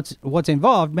depending on what's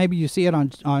involved, maybe you see it on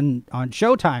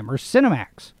Showtime or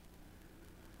Cinemax.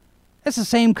 That's the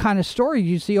same kind of story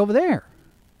you see over there.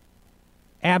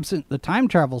 Absent the time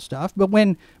travel stuff, but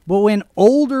when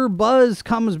older Buzz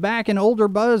comes back, and older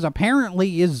Buzz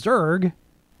apparently is Zurg,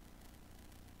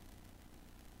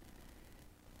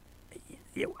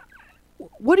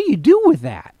 what do you do with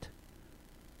that?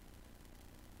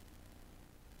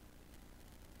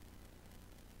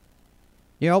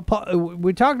 We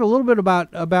talked a little bit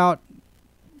about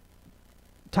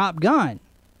Top Gun.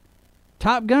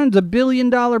 Top Gun's $1 billion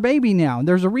baby now. And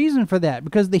there's a reason for that,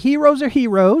 because the heroes are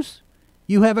heroes.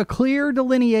 You have a clear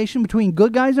delineation between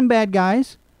good guys and bad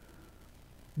guys.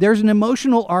 There's an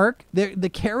emotional arc. The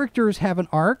characters have an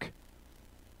arc.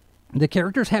 The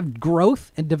characters have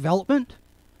growth and development.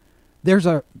 There's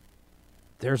a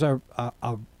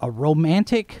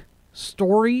romantic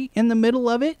story in the middle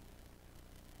of it.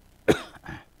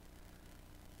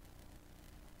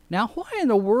 Now, why in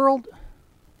the world?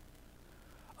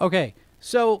 Okay,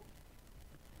 so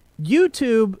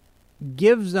YouTube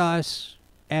gives us,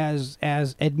 as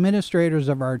administrators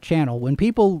of our channel, when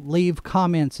people leave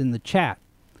comments in the chat,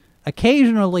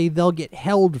 occasionally they'll get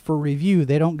held for review.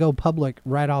 They don't go public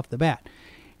right off the bat.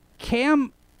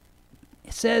 Cam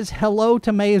says hello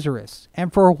to Mazarus,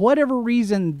 and for whatever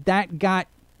reason that got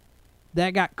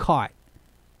caught.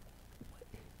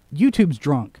 YouTube's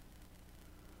drunk.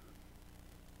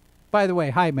 By the way,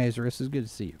 hi Mazarus, it's good to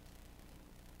see you.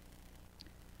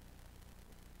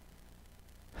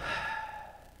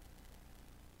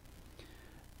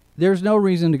 There's no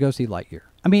reason to go see Lightyear.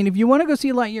 I mean, if you want to go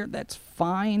see Lightyear, that's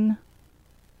fine.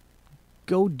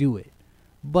 Go do it.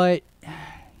 But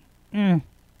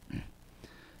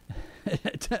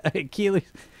Keely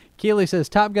says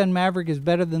Top Gun Maverick is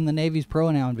better than the Navy's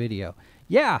pronoun video.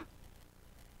 Yeah.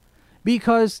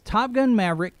 Because Top Gun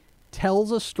Maverick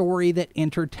tells a story that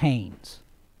entertains.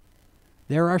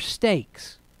 There are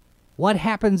stakes. What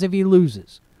happens if he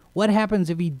loses? What happens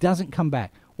if he doesn't come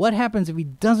back? What happens if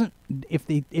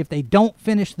if they don't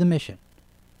finish the mission?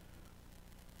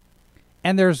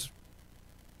 And there's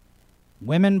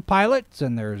women pilots,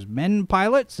 and there's men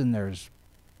pilots, and there's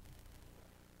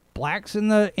blacks in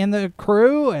the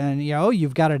crew, and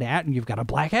you've got an and you've got a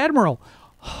black admiral.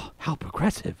 Oh, how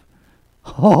progressive.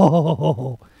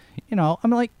 Oh,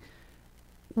 I'm like,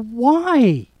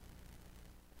 why?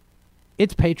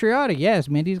 It's patriotic. Yes,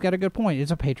 Mindy's got a good point.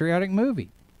 It's a patriotic movie.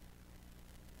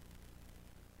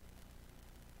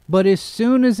 But as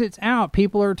soon as it's out,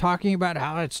 people are talking about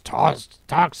how it's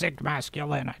toxic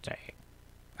masculinity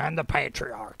and the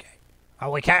patriarchy.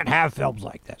 Oh, we can't have films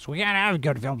like this. We can't have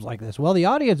good films like this. Well, the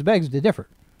audience begs to differ.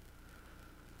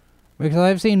 Because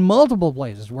I've seen multiple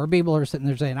places where people are sitting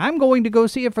there saying, I'm going to go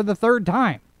see it for the third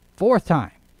time, fourth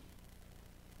time.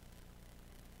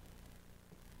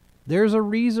 There's a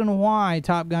reason why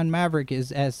Top Gun Maverick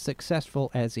is as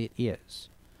successful as it is.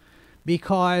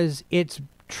 Because it's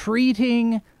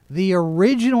treating the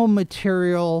original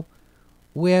material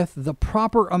with the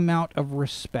proper amount of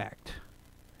respect.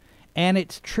 And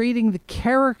it's treating the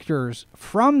characters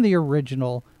from the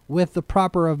original with the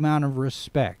proper amount of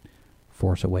respect.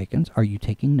 Force Awakens, are you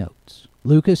taking notes?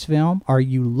 Lucasfilm, are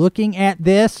you looking at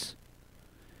this?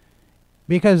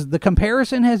 Because the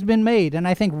comparison has been made, and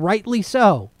I think rightly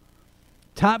so.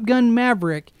 Top Gun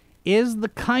Maverick is the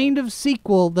kind of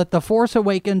sequel that The Force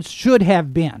Awakens should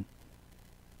have been.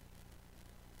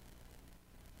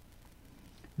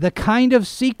 The kind of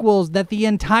sequels that the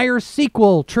entire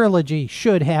sequel trilogy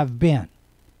should have been.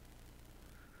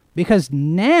 Because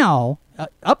now,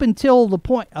 up until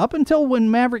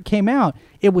when Maverick came out,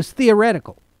 it was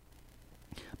theoretical.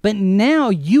 But now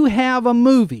you have a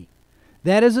movie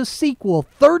that is a sequel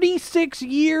 36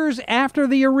 years after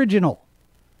the original.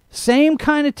 Same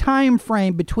kind of time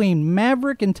frame between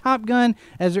Maverick and Top Gun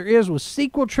as there is with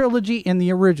sequel trilogy in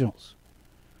the originals.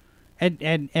 And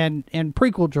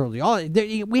prequel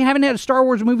trilogy. We haven't had a Star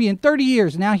Wars movie in 30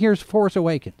 years. Now here's Force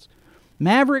Awakens.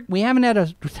 Maverick, we haven't had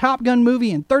a Top Gun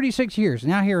movie in 36 years.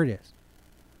 Now here it is.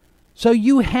 So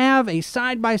you have a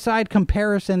side-by-side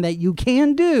comparison that you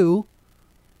can do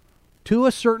to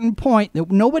a certain point that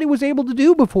nobody was able to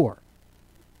do before.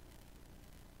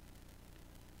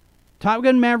 Top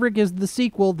Gun Maverick is the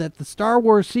sequel that the Star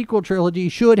Wars sequel trilogy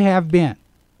should have been.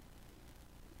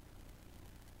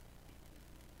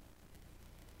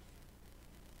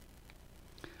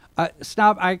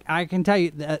 Stop. I can tell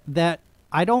you that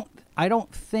I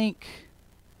don't think.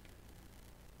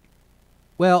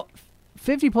 Well,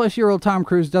 50-plus-year-old Tom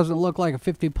Cruise doesn't look like a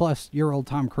 50-plus-year-old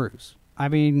Tom Cruise. I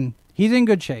mean, he's in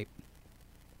good shape.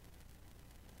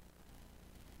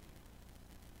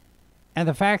 And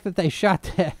the fact that they shot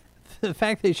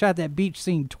that beach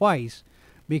scene twice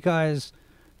because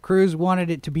Cruise wanted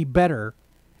it to be better.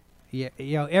 Yeah,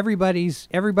 you know, everybody's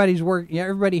work. Yeah,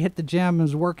 everybody hit the gym and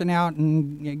is working out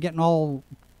and getting all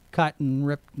cut and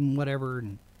ripped and whatever,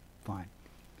 and fine.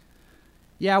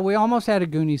 Yeah, we almost had a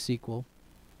Goonies sequel.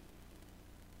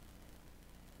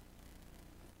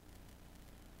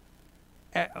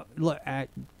 Look,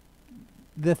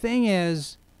 the thing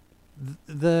is,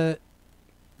 the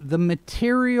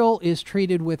material is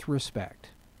treated with respect.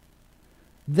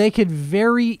 They could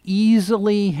very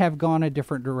easily have gone a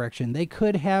different direction. They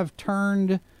could have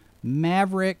turned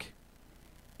Maverick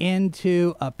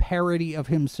into a parody of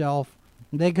himself.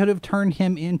 They could have turned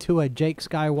him into a Jake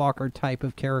Skywalker type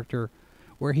of character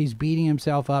where he's beating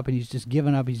himself up and he's just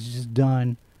given up, he's just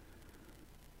done.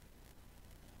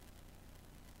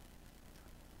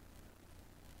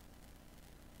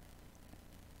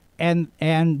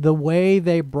 And the way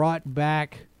they brought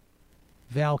back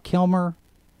Val Kilmer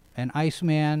and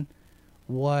Iceman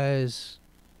was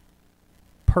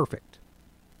perfect.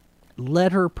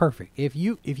 Letter perfect. If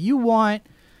you want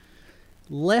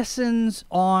lessons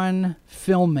on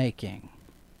filmmaking,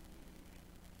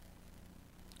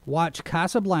 watch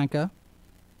Casablanca,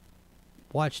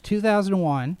 watch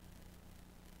 2001,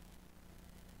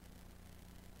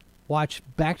 watch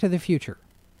Back to the Future,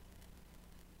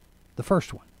 the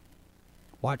first one.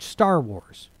 Watch Star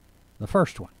Wars, the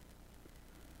first one.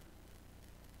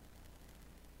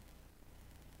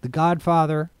 The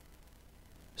Godfather,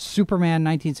 Superman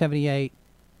 1978,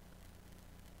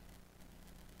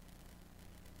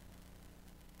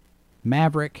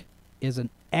 Maverick is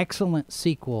an excellent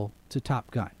sequel to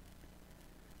Top Gun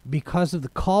because of the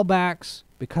callbacks,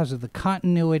 because of the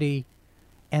continuity,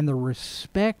 and the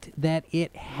respect that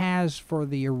it has for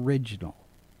the original.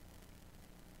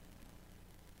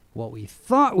 What we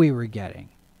thought we were getting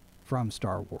from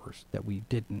Star Wars that we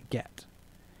didn't get.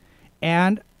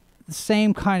 And the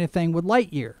same kind of thing with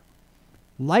Lightyear.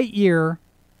 Lightyear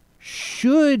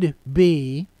should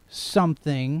be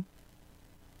something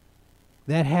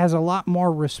that has a lot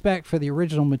more respect for the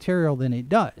original material than it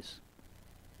does.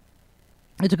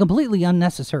 It's a completely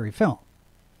unnecessary film.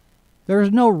 There's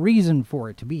no reason for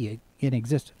it to be in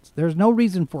existence. There's no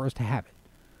reason for us to have it.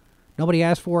 Nobody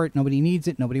asked for it. Nobody needs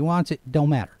it. Nobody wants it. Don't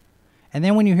matter. And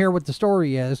then when you hear what the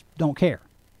story is, don't care.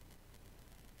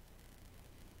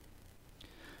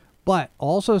 But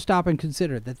also stop and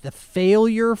consider that the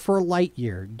failure for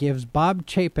Lightyear gives Bob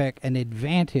Chapek an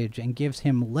advantage and gives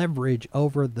him leverage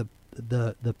over the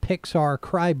Pixar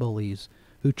crybullies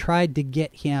who tried to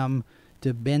get him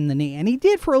to bend the knee. And he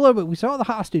did for a little bit. We saw the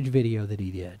hostage video that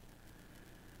he did.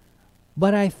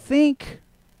 But I think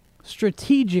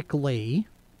strategically,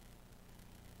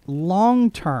 long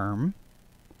term,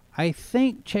 I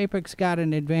think Chapek's got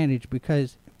an advantage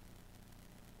because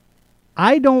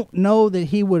I don't know that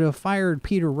he would have fired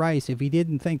Peter Rice if he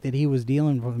didn't think that he was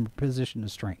dealing from a position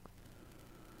of strength.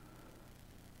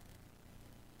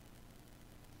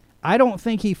 I don't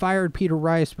think he fired Peter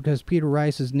Rice because Peter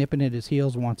Rice is nipping at his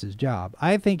heels, wants his job.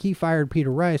 I think he fired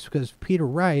Peter Rice because Peter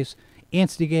Rice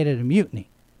instigated a mutiny.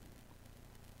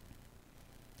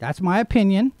 That's my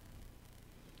opinion.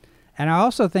 And I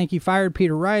also think he fired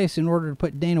Peter Rice in order to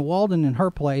put Dana Walden in her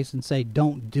place and say,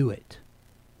 don't do it.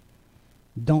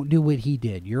 Don't do what he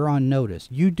did. You're on notice.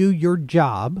 You do your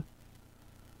job,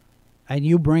 and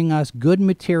you bring us good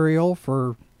material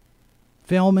for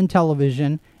film and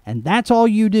television, and that's all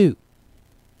you do.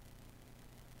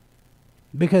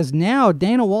 Because now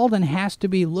Dana Walden has to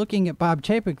be looking at Bob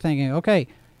Chapek thinking, okay,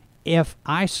 if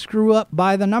I screw up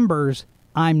by the numbers,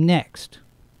 I'm next.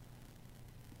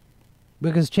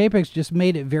 Because Chapek's just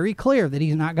made it very clear that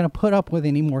he's not going to put up with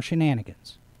any more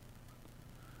shenanigans.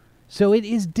 So it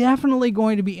is definitely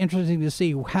going to be interesting to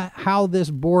see how this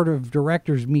board of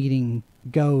directors meeting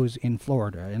goes in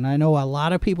Florida. And I know a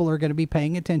lot of people are going to be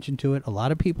paying attention to it. A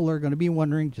lot of people are going to be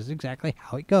wondering just exactly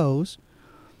how it goes.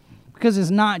 Because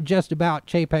it's not just about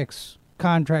Chapek's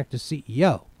contract as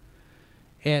CEO.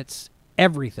 It's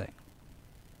everything.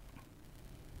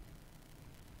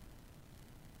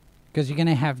 Because you're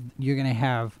gonna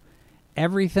have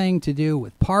everything to do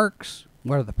with parks.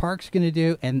 What are the parks going to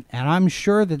do? And I'm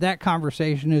sure that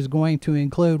conversation is going to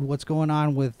include what's going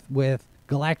on with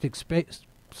Galactic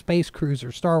Space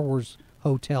Cruiser, Star Wars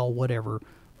Hotel, whatever,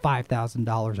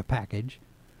 $5,000 a package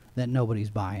that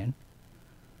nobody's buying.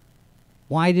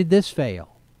 Why did this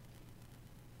fail?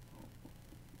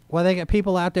 Well, they got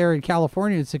people out there in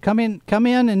California that said, come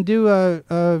in and do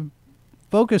a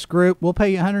focus group. We'll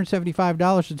pay you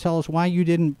 $175 to tell us why you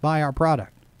didn't buy our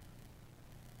product.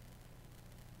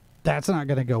 That's not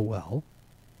going to go well.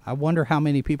 I wonder how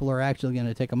many people are actually going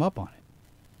to take them up on it.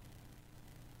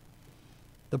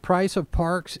 The price of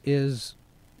parks is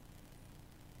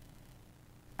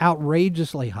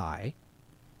outrageously high.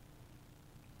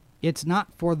 It's not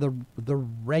for the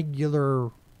regular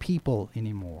people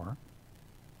anymore.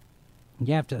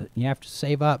 You have to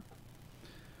save up.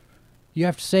 You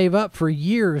have to save up for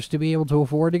years to be able to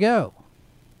afford to go.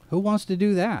 Who wants to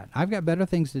do that? I've got better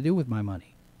things to do with my money.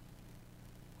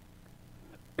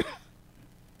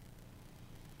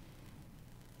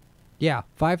 Yeah,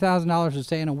 $5,000 to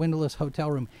stay in a windowless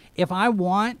hotel room. If I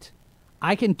want,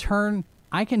 I can turn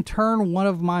one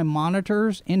of my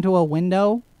monitors into a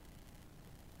window,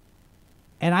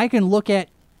 and I can look at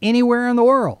anywhere in the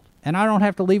world, and I don't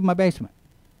have to leave my basement.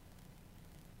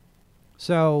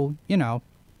 So, that's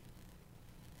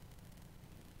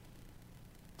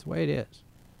the way it is.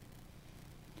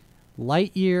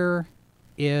 Lightyear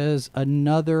is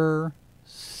another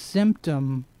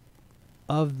symptom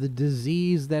of the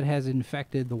disease that has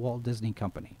infected the Walt Disney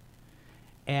Company.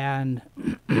 And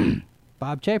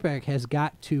Bob Chapek has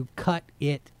got to cut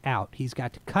it out. He's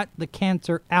got to cut the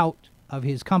cancer out of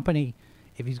his company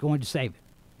if he's going to save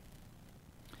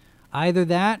it. Either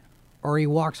that or he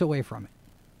walks away from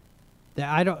it.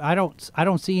 I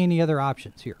don't see any other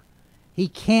options here. He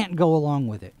can't go along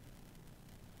with it.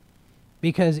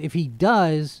 Because if he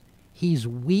does, he's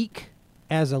weak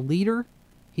as a leader.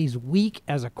 He's weak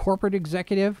as a corporate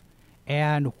executive,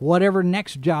 and whatever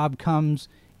next job comes,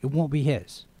 it won't be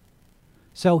his.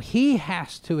 So he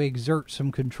has to exert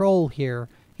some control here.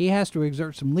 He has to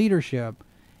exert some leadership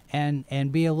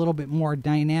and be a little bit more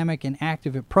dynamic and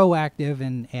active and proactive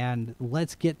and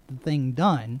let's get the thing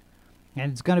done.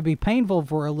 And it's going to be painful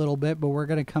for a little bit, but we're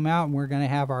going to come out and we're going to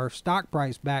have our stock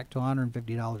price back to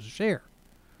 $150 a share.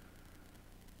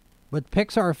 But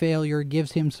Pixar failure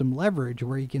gives him some leverage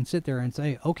where he can sit there and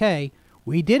say, okay,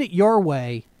 we did it your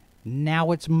way,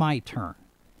 now it's my turn.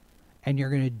 And you're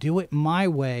going to do it my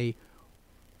way,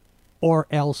 or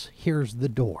else here's the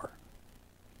door.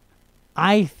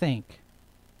 I think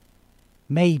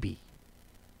maybe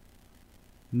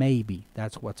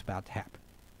that's what's about to happen.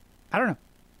 I don't know.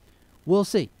 We'll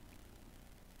see.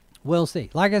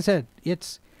 Like I said,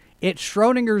 it's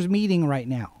Schrodinger's meeting right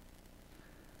now.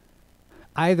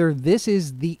 Either this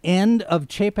is the end of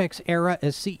Chapek's era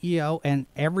as CEO and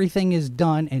everything is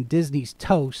done and Disney's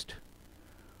toast,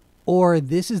 or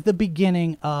this is the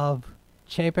beginning of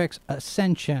Chapek's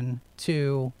ascension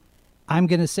to, I'm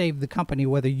going to save the company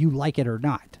whether you like it or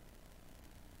not.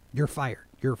 You're fired.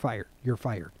 You're fired. You're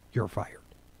fired. You're fired.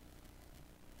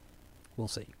 We'll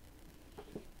see.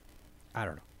 I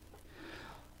don't know.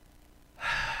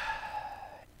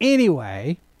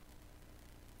 Anyway,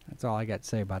 that's all I got to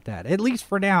say about that. At least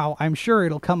for now. I'm sure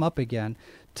it'll come up again.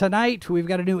 Tonight, we've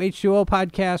got a new H2O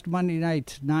podcast, Monday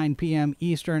night, 9 p.m.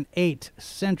 Eastern, 8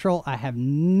 Central. I have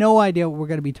no idea what we're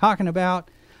going to be talking about.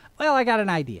 Well, I got an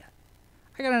idea.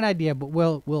 But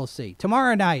we'll see.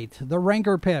 Tomorrow night, The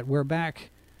Rancor Pit. We're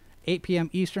back 8 p.m.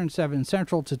 Eastern, 7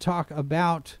 Central, to talk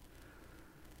about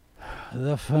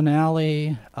the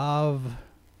finale of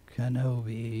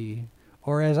Kenobi,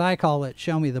 or as I call it,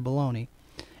 Show Me the Baloney.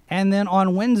 And then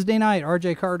on Wednesday night,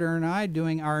 RJ Carter and I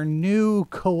doing our new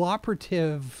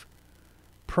cooperative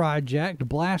project,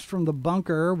 Blast from the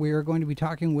Bunker. We are going to be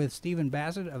talking with Stephen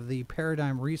Bassett of the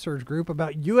Paradigm Research Group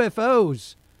about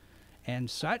UFOs and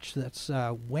such. That's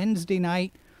Wednesday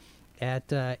night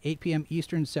at 8 p.m.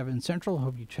 Eastern, 7 Central.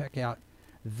 Hope you check out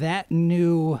that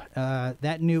new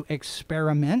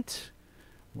experiment.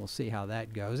 We'll see how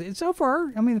that goes. And so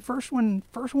far, I mean, the first one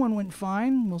went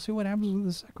fine. We'll see what happens with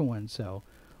the second one. So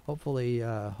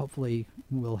hopefully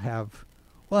we'll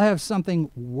have something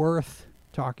worth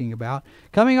talking about.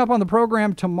 Coming up on the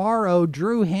program tomorrow,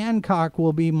 Drew Hancock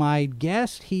will be my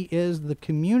guest. He is the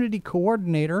community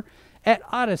coordinator at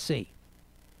Odysee.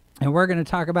 And we're going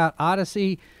to talk about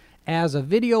Odysee as a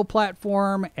video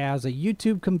platform, as a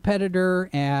YouTube competitor,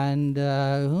 and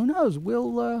who knows,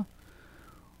 we'll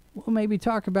maybe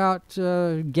talk about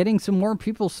getting some more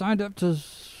people signed up to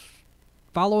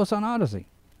follow us on Odysee.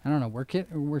 I don't know.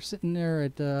 We're sitting there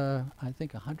at I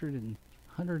think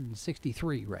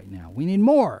 163 right now. We need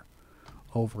more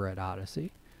over at Odysee.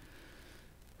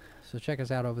 So check us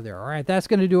out over there. All right, that's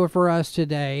going to do it for us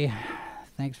today.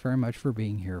 Thanks very much for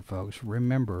being here, folks.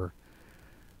 Remember,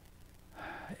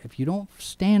 if you don't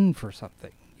stand for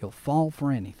something, you'll fall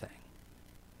for anything.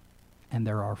 And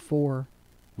there are 4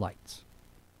 lights.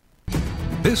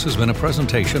 This has been a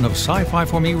presentation of Sci-Fi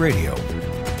for Me Radio.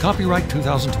 Copyright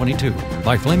 2022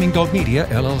 by Flaming Dog Media,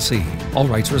 LLC. All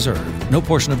rights reserved. No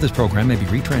portion of this program may be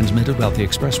retransmitted without the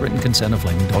express written consent of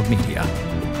Flaming Dog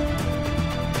Media.